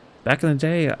 Back in the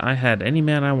day, I had any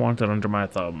man I wanted under my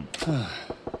thumb. Ugh,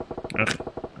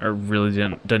 I really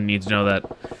didn't need to know that.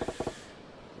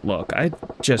 Look, I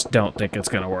just don't think it's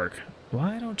gonna work.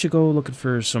 Why don't you go looking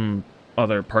for some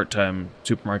other part-time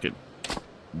supermarket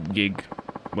gig,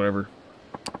 whatever?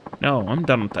 No, I'm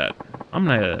done with that. I'm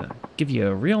gonna give you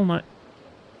a real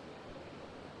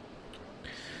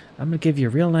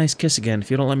nice kiss again if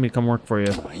you don't let me come work for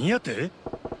you.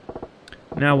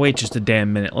 Now wait just a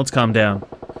damn minute. Let's calm down.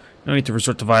 No need to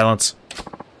resort to violence.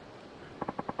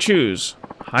 Choose.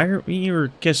 Hire me or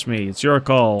kiss me. It's your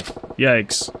call.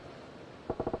 Yikes.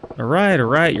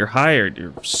 Alright, you're hired.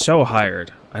 You're so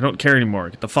hired. I don't care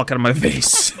anymore. Get the fuck out of my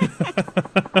face.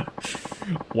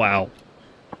 Wow.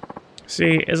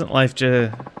 See, isn't life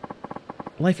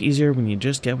easier when you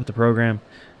just get with the program?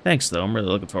 Thanks, though. I'm really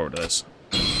looking forward to this.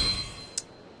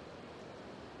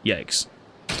 Yikes.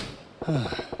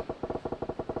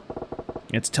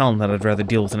 It's telling that I'd rather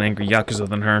deal with an angry Yakuza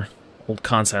than her. Old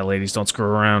Kansai ladies don't screw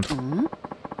around.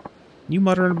 You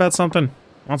muttering about something?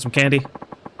 Want some candy?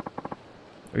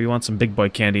 Or you want some big boy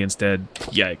candy instead?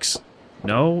 Yikes.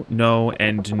 No, no,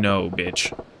 and no,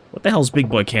 bitch. What the hell's big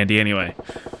boy candy anyway?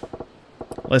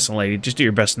 Listen, lady, just do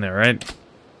your best in there, right?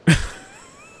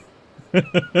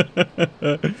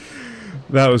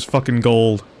 That was fucking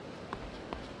gold.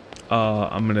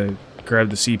 I'm gonna grab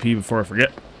the CP before I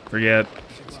forget.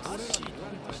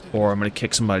 Or I'm gonna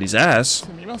kick somebody's ass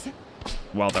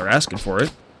while they're asking for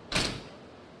it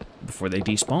before they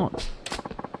despawn.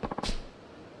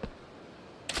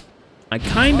 I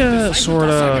kinda,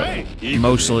 sorta,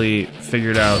 mostly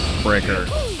figured out Breaker.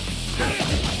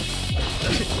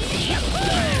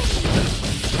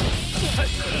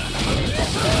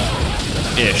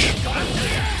 Ish.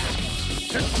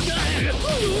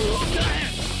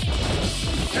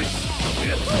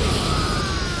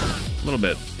 A little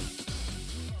bit.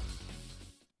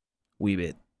 Wee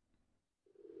bit.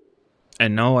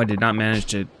 And no, I did not manage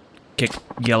to kick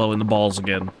yellow in the balls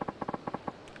again.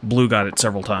 Blue got it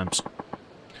several times.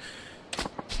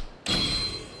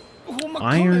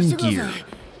 Iron gear.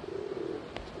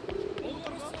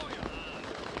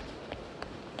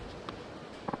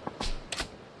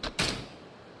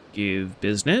 Give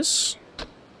business.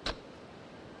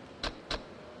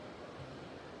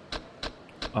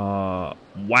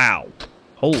 Wow.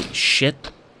 Holy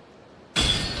shit.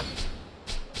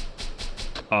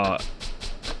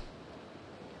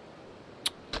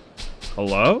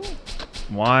 Hello?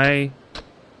 Why?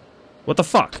 What the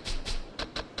fuck?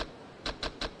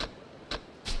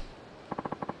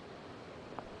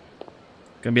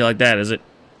 Gonna be like that, is it?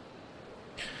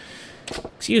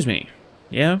 Excuse me.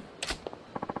 Yeah?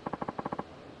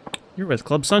 You're with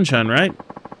Club Sunshine, right?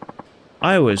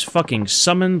 I was fucking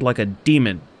summoned like a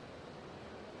demon.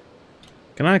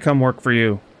 Can I come work for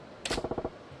you?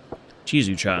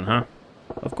 KIRYU-CHAN, huh?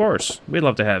 Of course. We'd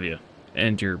love to have you.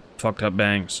 And your fucked up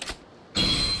bangs.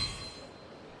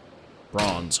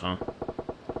 Bronze, huh?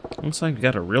 Looks like we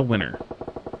got a real winner.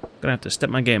 Gonna have to step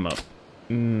my game up.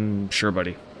 Sure,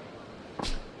 buddy.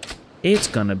 It's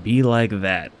gonna be like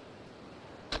that.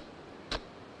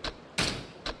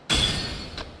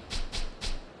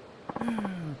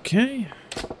 Okay.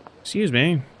 Excuse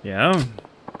me. Yeah?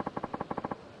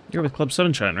 You're with Club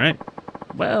Sunshine, right?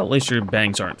 Well, at least your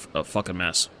bangs aren't a fucking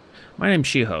mess. My name's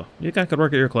Shiho. You think I could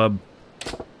work at your club?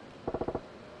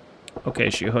 Okay,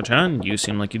 Shiho-chan, you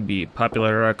seem like you'd be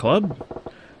popular at our club.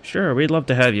 Sure, we'd love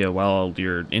to have you while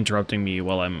you're interrupting me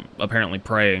while I'm apparently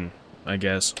praying, I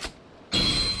guess.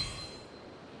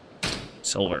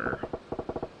 Silver.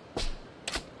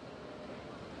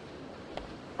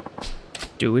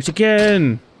 Do it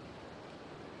again!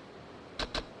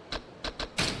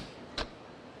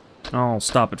 I'll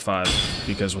stop at 5,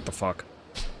 because what the fuck.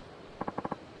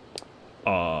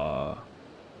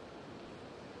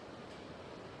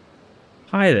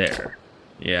 Hi there.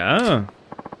 Yeah?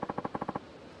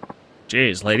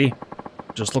 Jeez, lady.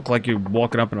 Just look like you're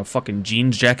walking up in a fucking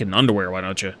jeans jacket and underwear, why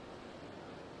don't you?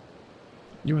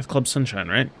 You're with Club Sunshine,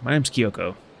 right? My name's Kyoko.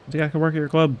 You think I could work at your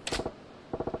club?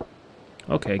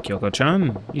 Okay,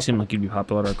 Kyoko-chan. You seem like you'd be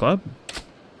popular at our club.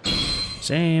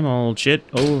 Same old shit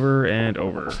over and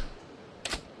over.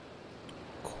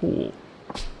 Cool.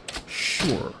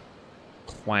 Sure.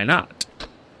 Why not?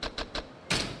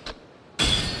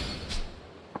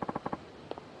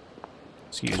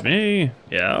 Excuse me.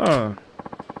 Yeah.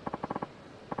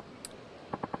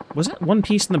 Was that one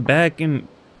piece in the back and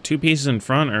 2 pieces in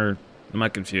front, or am I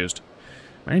confused?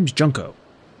 My name's Junko.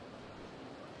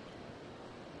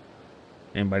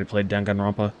 Anybody played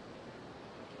Danganronpa?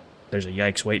 There's a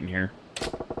yikes waiting here.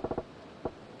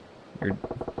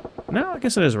 No, I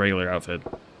guess it is a regular outfit.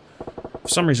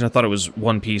 some reason I thought it was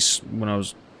One Piece when I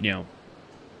was, you know,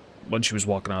 when she was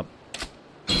walking up.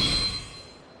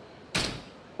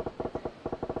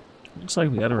 Looks like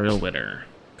we got a real winner.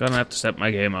 Gonna have to step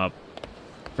my game up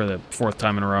for the 4th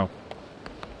time in a row.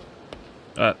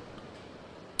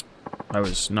 I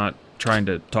was not trying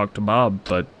to talk to Bob,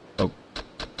 but... Oh.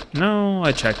 No,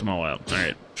 I checked him all out.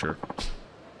 Alright, sure.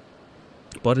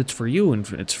 But it's for you, and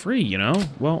it's free, you know?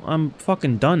 Well, I'm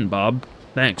fucking done, Bob.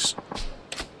 Thanks.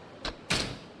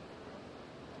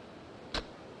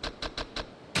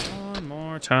 One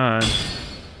more time.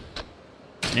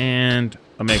 And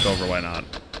a makeover, why not?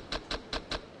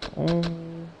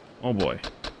 Oh boy.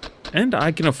 And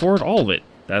I can afford all of it.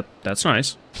 That's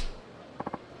nice.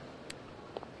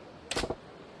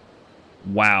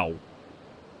 Wow.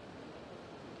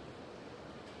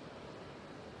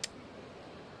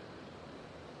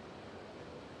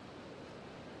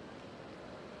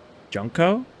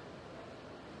 Junko?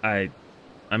 I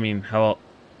mean, how...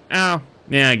 Oh,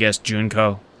 yeah, I guess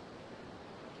Junko.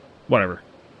 Whatever.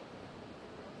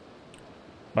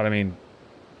 But I mean...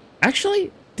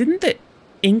 Actually, didn't the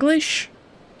English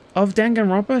of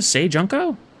Danganronpa say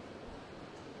Junko?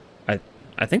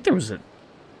 I think there was a...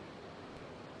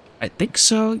 I think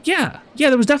so, yeah. Yeah,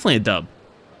 there was definitely a dub.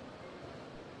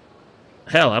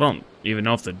 Hell, I don't even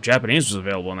know if the Japanese was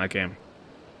available in that game.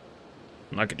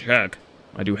 I could check.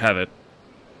 I do have it.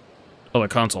 Other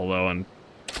console, though, and...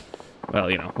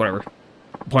 Well, you know, whatever.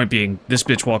 Point being, this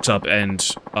bitch walks up and,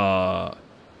 well,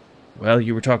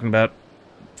 you were talking about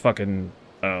fucking,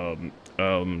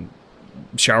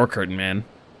 shower curtain man.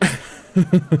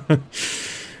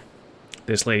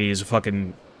 This lady is a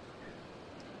fucking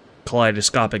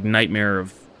kaleidoscopic nightmare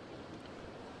of...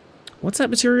 What's that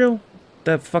material?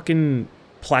 That fucking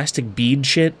plastic bead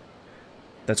shit?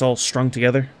 That's all strung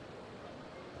together?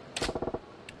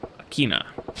 Akina.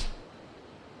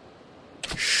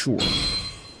 Sure.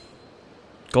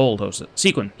 Gold hosted.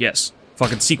 Sequin, yes.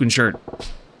 Fucking sequin shirt.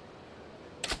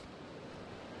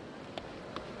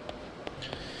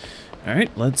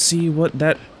 Alright, let's see what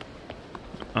that...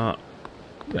 who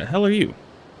the hell are you?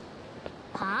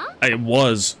 Huh? It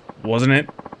was, wasn't it?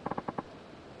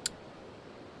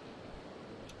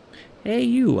 Hey,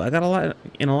 you. I got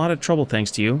in a lot of trouble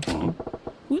thanks to you.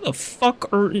 Who the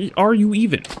fuck are you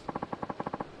even?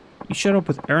 You showed up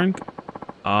with Aaron?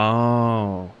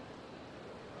 Oh.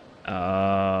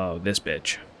 Oh, this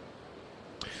bitch.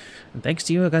 And thanks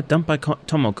to you, I got dumped by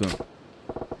Tomo-kun.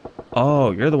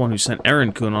 Oh, you're the one who sent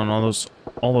Aaron-kun on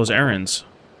all those errands.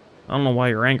 I don't know why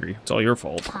you're angry. It's all your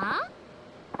fault. Huh?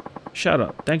 Shut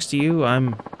up. Thanks to you,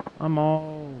 I'm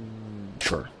all...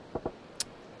 Sure.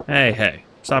 Hey.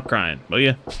 Stop crying, will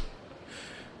you?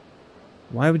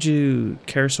 Why would you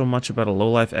care so much about a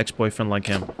low-life ex-boyfriend like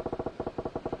him?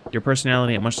 Your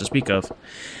personality ain't much to speak of.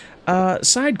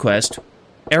 Side quest.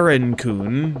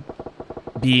 Eren-kun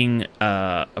being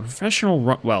a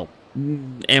professional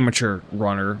amateur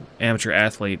runner, amateur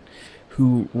athlete,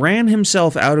 who ran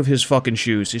himself out of his fucking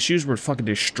shoes. His shoes were fucking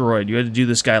destroyed. You had to do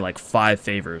this guy like 5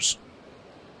 favors.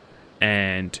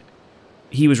 And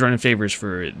he was running favors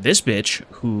for this bitch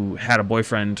who had a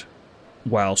boyfriend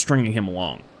while stringing him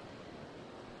along.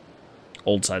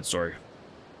 Old side story.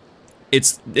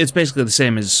 It's basically the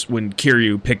same as when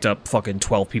Kiryu picked up fucking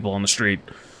 12 people on the street.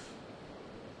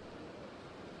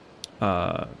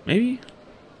 Maybe?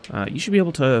 You should be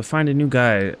able to find a new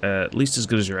guy at least as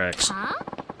good as your ex. Huh?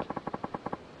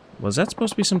 Was that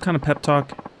supposed to be some kind of pep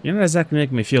talk? You're not exactly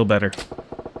making me feel better.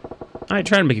 I ain't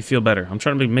trying to make you feel better. I'm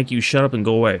trying to make you shut up and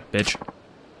go away, bitch.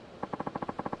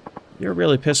 You're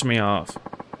really pissing me off.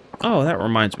 Oh, that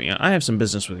reminds me. I have some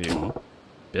business with you.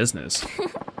 Business?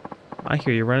 I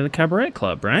hear you're running a cabaret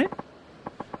club, right?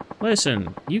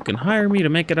 Listen, you can hire me to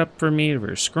make it up to me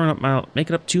for screwing up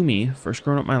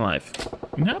my life.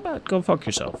 And how about go fuck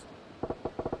yourself?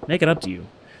 Make it up to you.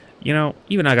 You know,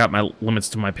 even I got my limits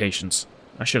to my patience.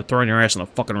 I should have thrown your ass in the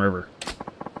fucking river.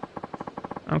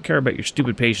 I don't care about your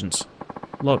stupid patience.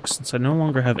 Look, since I no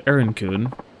longer have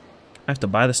Eren-kun, I have to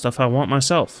buy the stuff I want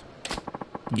myself.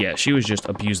 Yeah, she was just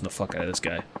abusing the fuck out of this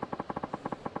guy.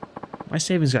 My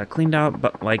savings got cleaned out,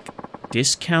 but like,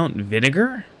 discount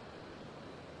vinegar?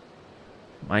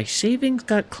 My savings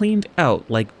got cleaned out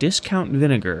like discount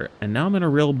vinegar, and now I'm in a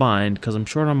real bind because I'm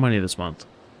short on money this month.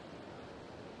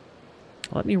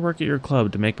 Let me work at your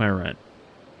club to make my rent.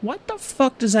 What the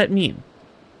fuck does that mean?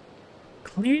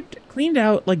 Cleaned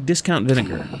out like discount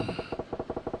vinegar.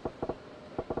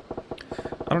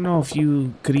 I don't know if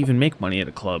you could even make money at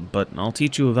a club, but I'll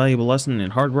teach you a valuable lesson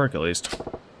in hard work at least.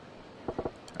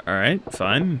 Alright,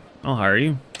 fine. I'll hire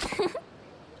you.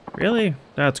 Really?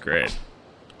 That's great.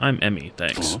 I'm Emmy,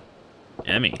 thanks.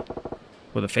 Emmy.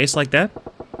 With a face like that?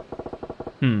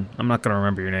 I'm not gonna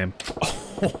remember your name.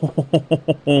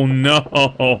 Oh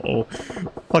no!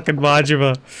 Fucking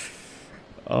Majima.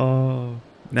 Oh.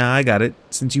 Nah, I got it.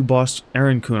 Since you bossed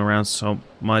Eren-kun around so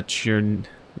much, your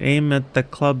name at the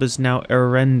club is now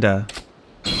Erenda.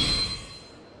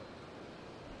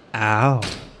 Ow.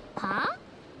 Huh?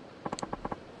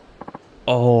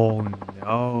 Oh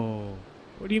no.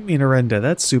 What do you mean, Erenda?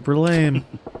 That's super lame.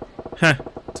 Heh.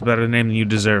 It's a better name than you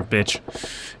deserve, bitch.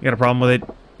 You got a problem with it?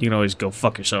 You can always go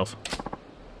fuck yourself.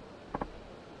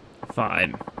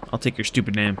 Fine. I'll take your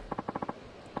stupid name.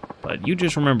 But you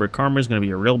just remember, Karma's gonna be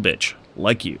a real bitch.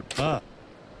 Like you.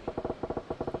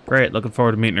 Great, looking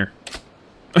forward to meeting her.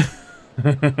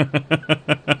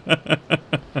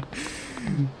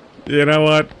 You know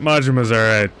what? Majima's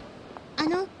alright.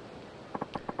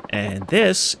 And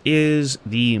this is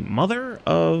the mother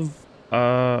of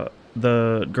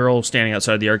the girl standing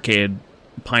outside the arcade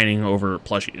pining over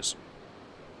plushies.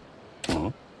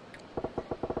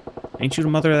 Ain't you the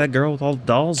mother of that girl with all the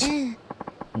dolls?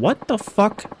 What the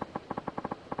fuck?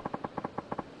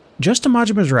 Just to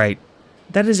Majima's right,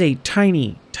 that is a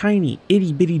tiny, tiny,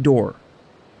 itty-bitty door.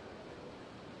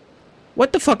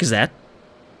 What the fuck is that?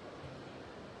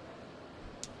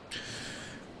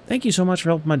 Thank you so much for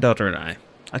helping my daughter and I.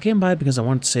 I came by because I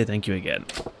wanted to say thank you again.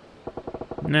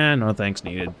 Nah, no thanks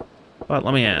needed. But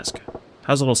let me ask,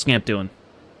 how's the little scamp doing?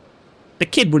 The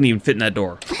kid wouldn't even fit in that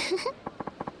door.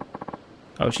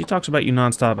 Oh, she talks about you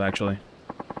nonstop, actually.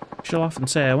 She'll often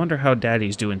say, I wonder how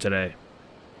Daddy's doing today.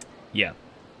 Yeah.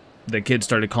 The kid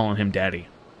started calling him Daddy.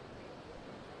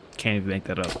 Can't even make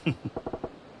that up.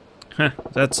 Huh,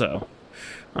 that's so.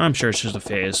 I'm sure it's just a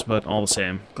phase, but all the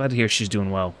same. Glad to hear she's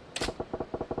doing well.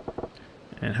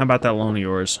 And how about that loan of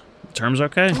yours? The terms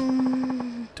okay?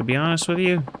 To be honest with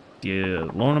you, the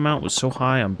loan amount was so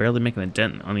high I'm barely making a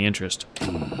dent on the interest.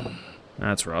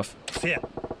 That's rough.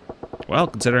 Well,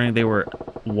 considering they were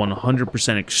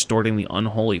 100% extorting the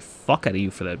unholy fuck out of you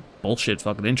for that bullshit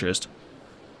fucking interest.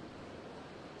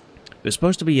 It was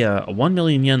supposed to be a 1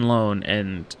 million yen loan,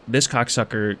 and this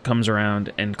cocksucker comes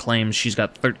around and claims she's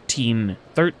got 13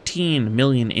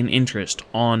 million in interest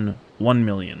on 1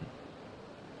 million.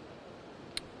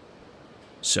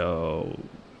 So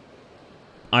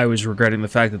I was regretting the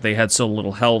fact that they had so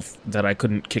little health that I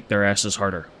couldn't kick their asses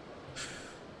harder.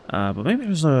 But maybe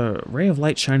there's a ray of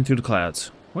light shining through the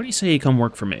clouds. What do you say you come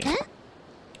work for me? Huh?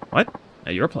 What?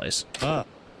 At your place?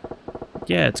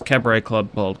 Yeah, it's a cabaret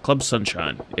club called Club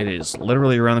Sunshine. It is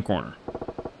literally around the corner.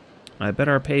 I bet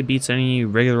our pay beats any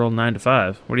regular old 9 to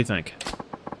 5. What do you think?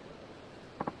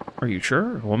 Are you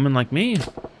sure? A woman like me?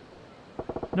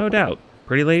 No doubt.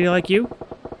 Pretty lady like you?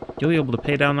 You'll be able to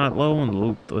pay down that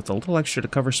loan with a little extra to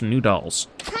cover some new dolls.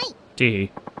 Hi.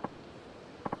 Tee.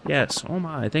 Yes. Oh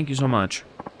my, thank you so much.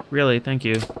 Really, thank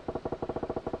you.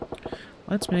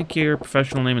 Let's make your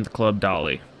professional name at the club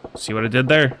Dolly. See what I did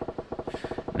there?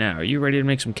 Now, are you ready to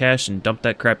make some cash and dump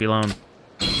that crappy loan?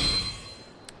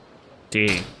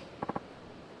 D.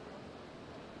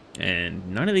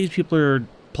 And none of these people are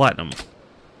platinum.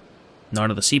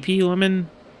 None of the CP women.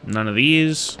 None of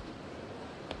these.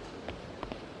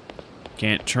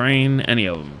 Can't train any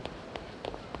of them.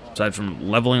 Aside from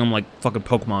leveling them like fucking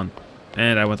Pokemon.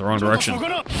 And I went the wrong direction.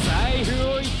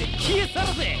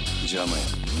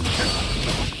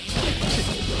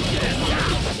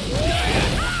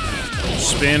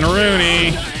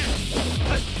 Spin-a-rooney!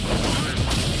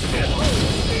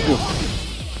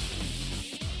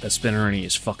 That spin-a-rooney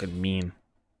is fucking mean.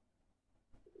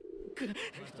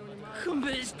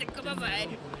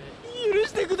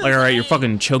 Like, alright, you're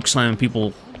fucking choke slamming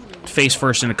people face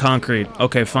first into concrete.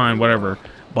 Okay, fine, whatever.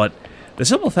 But the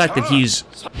simple fact that he's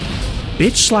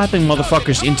bitch slapping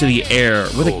motherfuckers into the air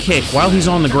with a kick while he's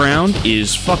on the ground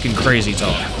is fucking crazy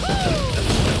talk.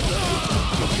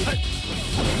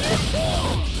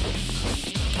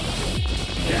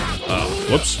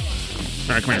 Whoops.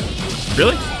 Alright, come here.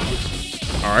 Really?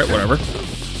 Alright, whatever.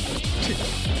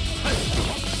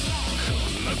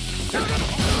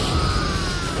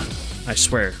 I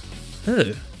swear.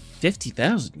 Ugh.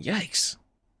 50,000. Yikes.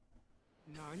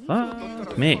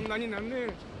 Fuck me.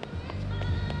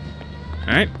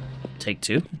 Alright. Take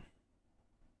 2.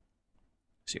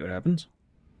 See what happens.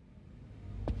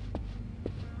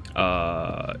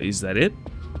 Is that it?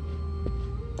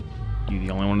 You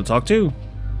the only one to talk to?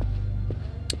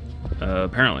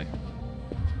 Apparently.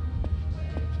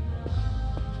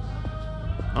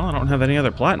 Well, I don't have any other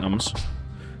platinums.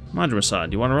 Majima-san,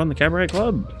 do you want to run the cabaret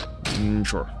club?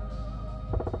 Sure.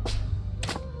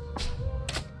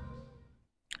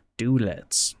 Do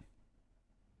let's.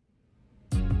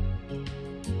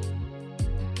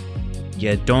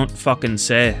 You don't fucking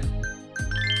say.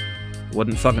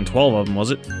 Wasn't fucking 12 of them, was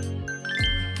it?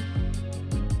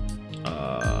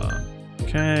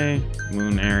 Okay.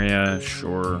 Moon area,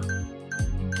 sure.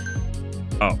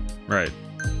 Oh, right.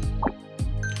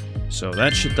 So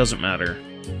that shit doesn't matter.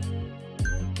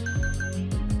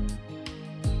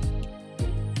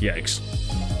 Yikes.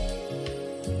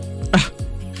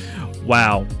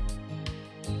 Wow.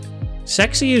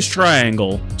 Sexy is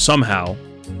triangle, somehow.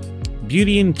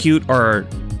 Beauty and cute are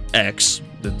X,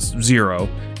 that's 0.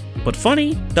 But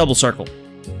funny, double circle.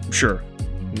 Sure.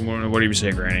 What do you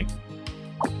say, Granny?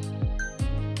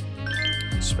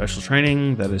 Special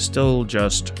training, that is still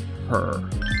just her.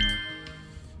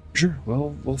 Sure,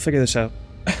 well, we'll figure this out.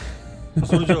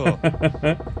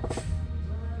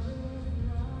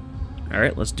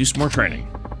 Alright, let's do some more training.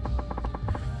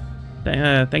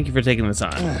 Thank you for taking the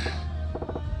time.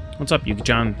 What's up,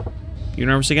 Yuki-chan? You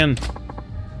nervous again?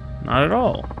 Not at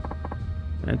all.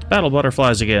 It's battle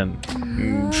butterflies again.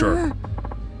 Sure.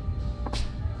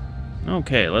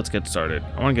 Okay, let's get started.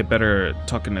 I want to get better at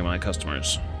talking to my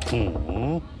customers.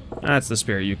 That's the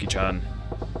spirit, Yuki-chan.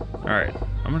 Alright,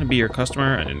 I'm gonna be your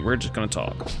customer and we're just gonna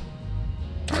talk.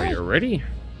 Are you ready?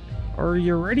 Are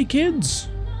you ready, kids?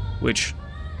 Which,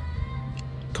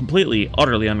 completely,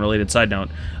 utterly unrelated side note,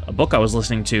 a book I was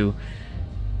listening to,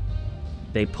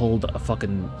 they pulled a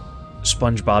fucking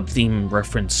SpongeBob theme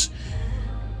reference,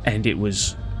 and it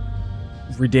was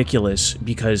ridiculous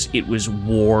because it was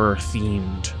war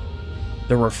themed.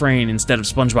 The refrain, instead of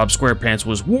SpongeBob SquarePants,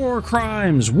 was war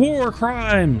crimes, war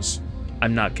crimes.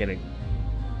 I'm not kidding.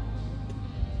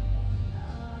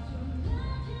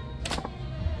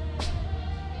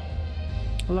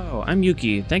 Hello, I'm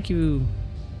Yuki. Thank you,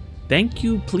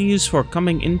 please, for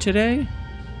coming in today.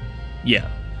 Yeah.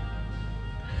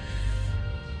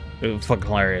 It was fucking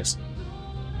hilarious.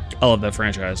 I love that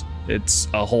franchise. It's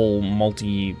a whole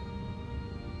multi-series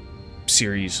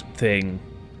thing.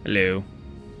 Hello.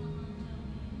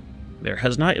 There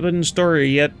has not been a story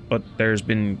yet, but there's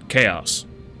been chaos.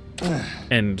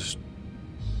 And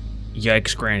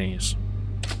yikes grannies.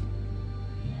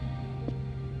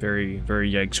 Very,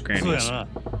 very yikes grannies.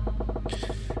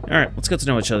 Alright, let's get to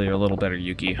know each other a little better,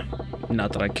 Yuki.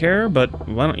 Not that I care, but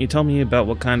why don't you tell me about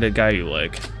what kind of guy you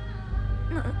like?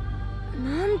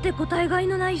 なんて答えがい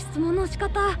のない質問の仕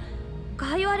方。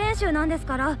会話練習なんです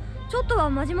から、ちょっとは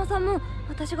真島さんも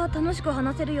私が楽しく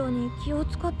話せるように気を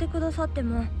使ってくださって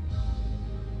も。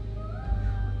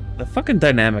The fucking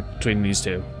dynamic between these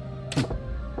two.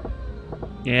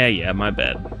 Yeah, my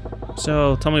bad.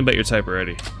 So, tell me about your type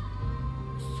already.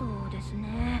 そうです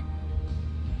ね。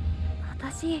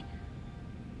私、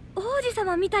王子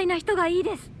様みたいな人がいい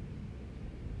です。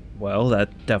Well, that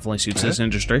definitely suits this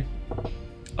industry.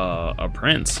 A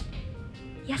prince.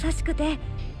 優しくて、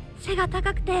背が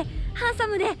高くて、ハンサ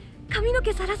ムで、髪の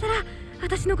毛サラサラ、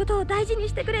私のことを大事に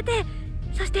してくれて、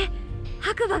そして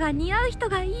白馬が似合う人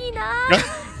がいいな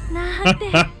なんて。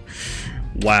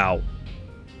Wow.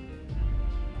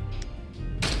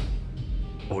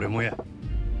 俺もや。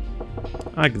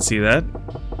 I can see that.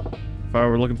 If I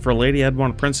were looking for a lady, I'd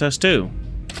want a princess too.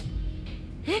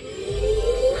 え、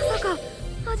まさか、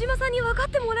真島さんに分かっ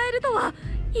てもらえるとは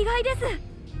意外です。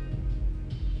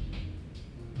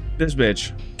This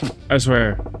bitch. I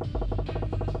swear.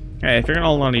 Hey, if you're gonna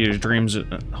hold on to your dreams,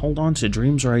 hold on to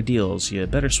dreams or ideals, you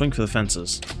better swing for the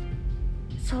fences.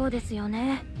 そうですよ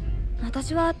ね。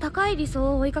私は高い理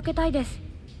想を追いかけたいです。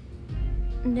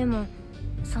でも、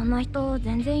そんな人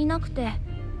全然いなくて、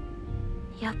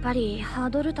やっぱりハー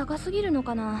ドル高すぎるの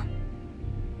かな。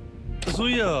そ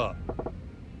ういや。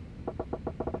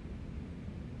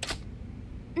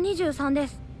23で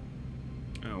す。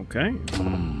Okay.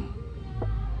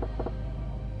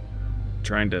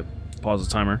 Trying to pause the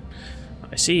timer.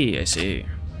 I see.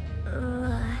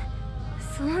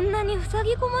 そんなに塞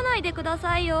ぎ込まないでくだ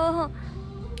さいよ。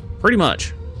Pretty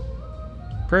much.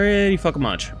 Pretty fucking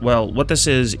much. Well, what this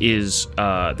is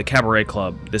the Cabaret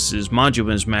Club. This is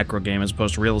Majuba's macro game as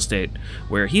opposed to real estate,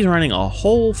 where he's running a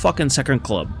whole fucking second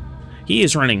club. He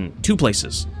is running 2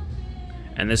 places.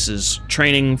 And this is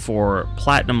training for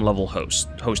platinum level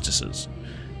hostesses.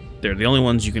 They're the only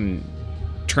ones you can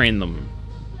train them,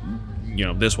 you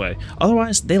know, this way.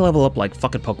 Otherwise, they level up like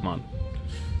fucking Pokemon.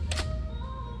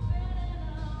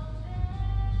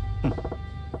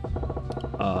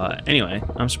 Anyway,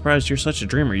 I'm surprised you're such a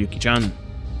dreamer, Yuki-chan.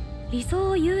 理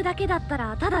想を言うだけだった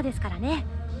らただですからね。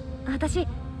私、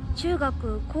中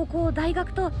学、高校、大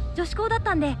学と女子校だっ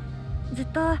たんで、ずっ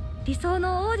と理想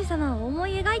の王子様を思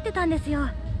い描いてたんですよ。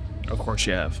Of course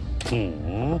you have.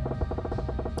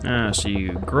 So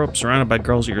you grew up surrounded by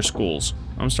girls at your schools.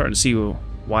 I'm starting to see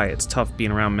why it's tough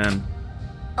being around men.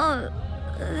 あ、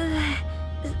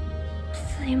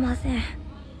すいません。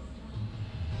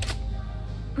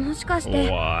もしかし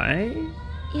て Why?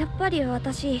 やっぱり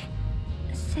私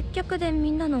接客で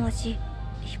みんなの足引っ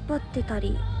張ってた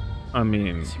り I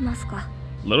mean, しますか？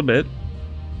 a little bit,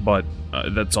 but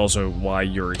that's also why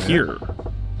you're here.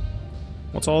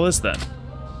 What's all this then?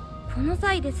 この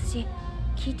際ですし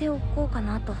聞いておこうか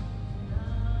なと。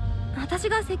私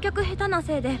が接客下手な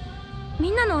せいで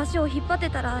みんなの足を引っ張って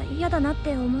たら嫌だなっ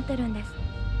て思ってるんです。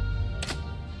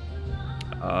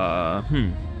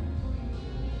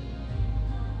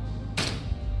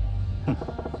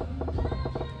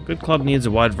Good club needs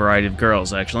a wide variety of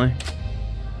girls, actually.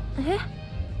 え？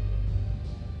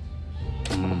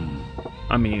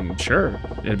 I mean, sure,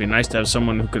 it'd be nice to have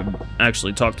someone who could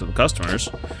actually talk to the customers,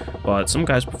 but some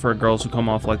guys prefer girls who come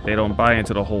off like they don't buy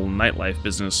into the whole nightlife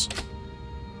business.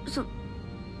 そ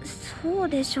う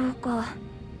でしょうか。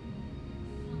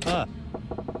あ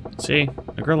See,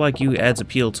 a girl like you adds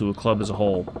appeal to a club as a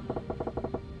whole.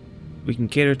 We can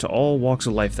cater to all walks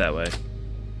of life that way.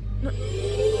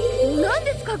 なん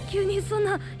ですか急にそん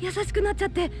な優しくなっちゃっ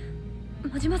て。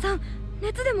真島さん、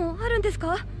熱でもあるんです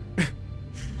か？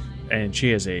 And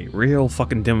she has a real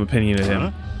fucking dim opinion of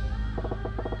him.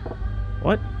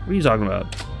 What? What are you talking about?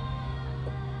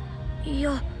 い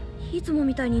や、いつも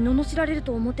みたいに罵られる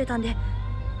と思ってたんで。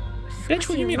 Bitch,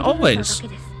 what do you mean always?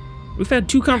 We've had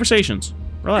 2 conversations.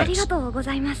 あり Relax. がとうご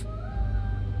ざいます。 What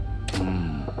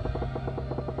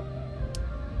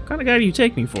kind of guy do you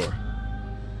take me for?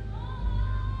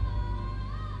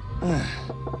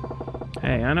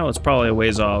 Hey, I know it's probably a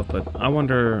ways off, but I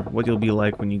wonder what you'll be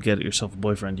like when you get yourself a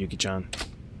boyfriend, Yuki-chan.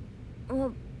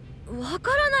 わ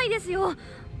からないですよ。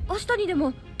明日にで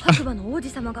も白馬の王子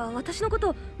様が私のこと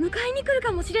を迎えに来る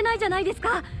かもしれないじゃないです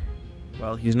か。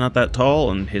 Well, he's not that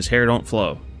tall, and his hair don't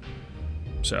flow.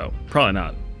 So, probably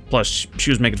not. Plus,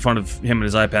 she was making fun of him and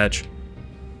his eye patch.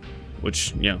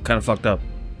 Which, you know, kind of fucked up.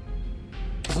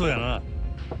 そうやな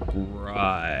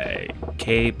Right.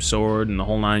 Cape, sword, and the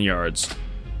whole 9 yards.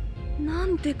 な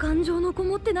んて感情のこ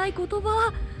もってない言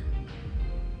葉。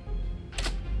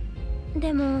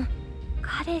でも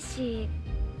彼氏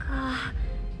か。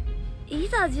い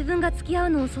ざ自分が付き合う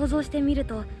のを想像してみる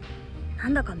とな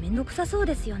んだかめんどくさそう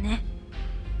ですよね。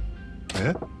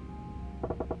え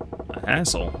An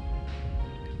asshole.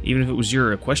 Even if it was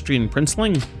your equestrian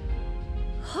princeling?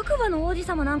 白馬の王子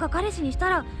様なんか彼氏にした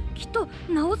らきっと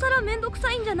なおさらめんどく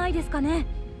さいんじゃないですかね。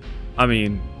 I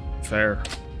mean, fair.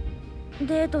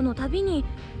 デートのたびに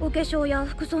お化粧や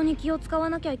服装に気を使わ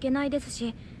なきゃいけないです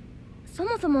し、そ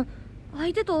もそも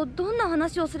相手とどんな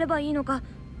話をすればいいのか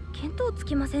見当つ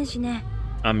きませんしね。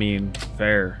 I mean,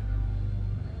 fair.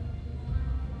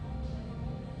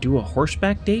 Do a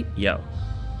horseback date? Yo.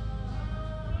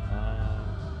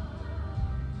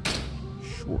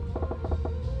 Sure.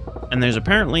 And there's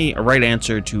apparently a right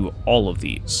answer to all of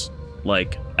these.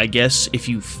 Like, I guess if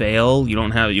you fail, you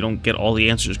don't get all the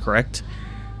answers correct.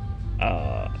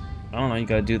 I don't know, you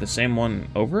gotta do the same one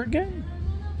over again?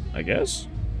 I guess?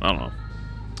 I don't know.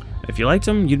 If you liked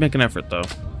him, you'd make an effort, though.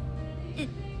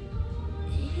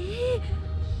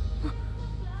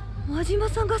 真島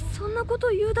さんがそんなこと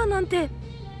言うだなんて。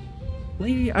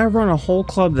 Lady, I run a whole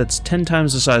club that's 10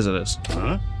 times the size of this.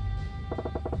 Huh?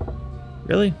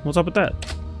 Really? What's up with that?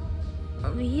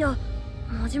 いや、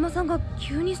真島さんが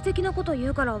急に素敵なこと言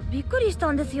うからびっくりし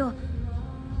たんですよ。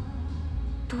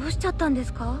どうしちゃったんで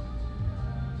すか？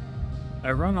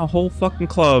 I run a whole fucking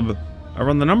club. I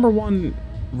run the #1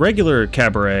 regular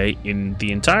cabaret in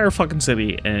the entire fucking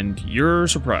city, and you're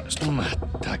surprised. まっ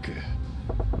たく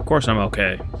Of course I'm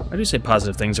okay. I do say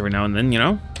positive things every now and then, you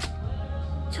know?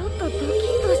 ちょっとドキッ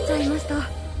としちゃいました。は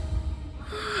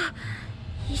あ、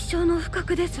一生の不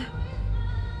覚です。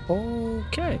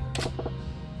 Okay.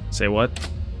 Say what?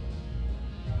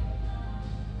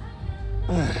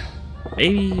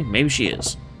 Maybe she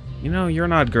is. You know, you're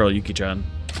an odd girl, Yuki-chan.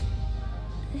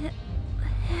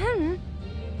 変？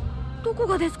どこ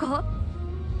がですか？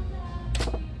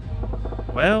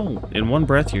 Well, in one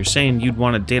breath you're saying you'd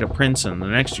want to date a prince, and the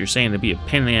next you're saying to be a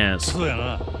pain in the ass. そうや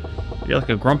な You're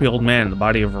like a grumpy old man in the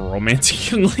body of a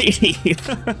romantic young lady.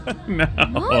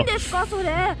 何 No. ですかそれ？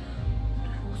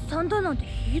おっさんだなんて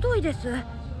ひどいです。せ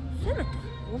めて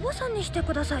おばさんにして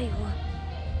くださいよ。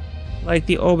 Like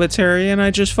the Obatarian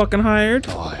I just fucking hired?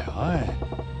 おいおい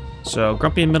So,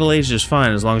 grumpy and middle-aged is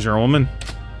fine as long as you're a woman?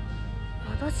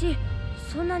 私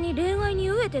そんなに恋愛に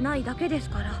飢えてないだけです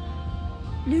から。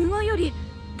恋愛より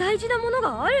大事なもの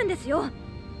があるんですよ。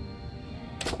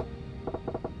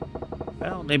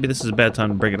 Well, maybe this is a bad time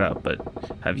to bring it up, but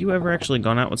have you ever actually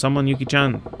gone out with someone,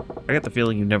 Yuki-chan? I get the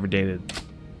feeling you've never dated.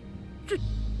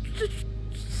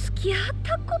 付き合っ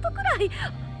たことくらい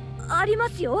ありま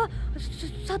すよ。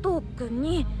佐藤君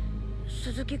に、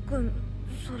鈴木君、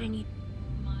それに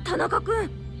田中君。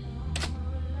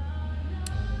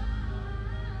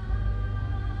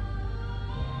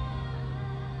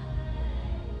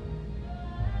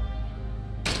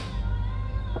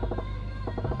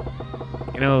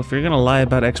You know, if you're gonna lie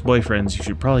about ex-boyfriends, you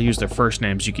should probably use their first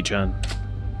names, Yuki-chan.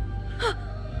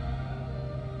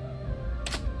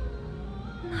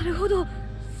 なるほど、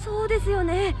そうですよ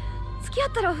ね。付き合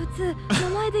ったら普通名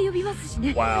前で呼びますし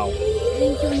ね。Wow.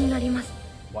 勉強になります。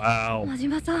 Wow. 真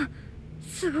島さん、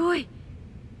すごい。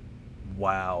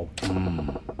 Wow.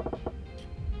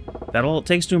 That all it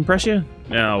takes to impress you?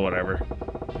 No, whatever.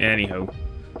 Anywho,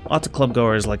 lots of club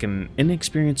goers like an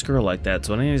inexperienced girl like that,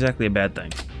 so it ain't exactly a bad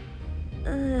thing.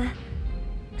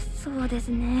 そうです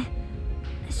ね。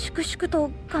粛々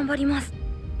と頑張ります。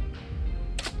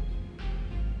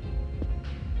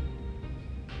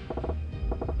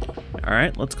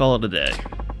 Alright, let's call it a day.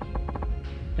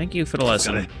 Thank you for the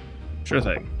lesson. Sure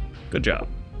thing. Good job.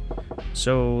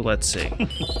 So, let's see.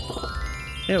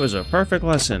 It was a perfect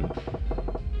lesson.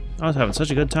 I was having such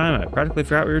a good time, I practically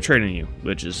forgot we were training you,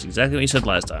 which is exactly what you said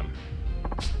last time.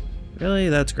 Really?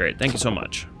 That's great. Thank you so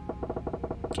much.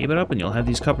 Keep it up and you'll have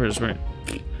these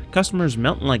customers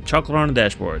melting like chocolate on a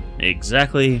dashboard.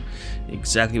 Exactly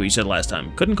what you said last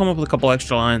time. Couldn't come up with a couple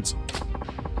extra lines.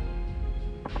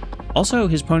 Also,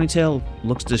 his ponytail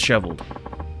looks disheveled.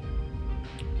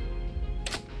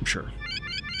 Sure.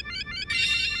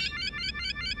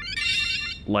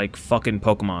 Like fucking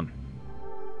Pokemon.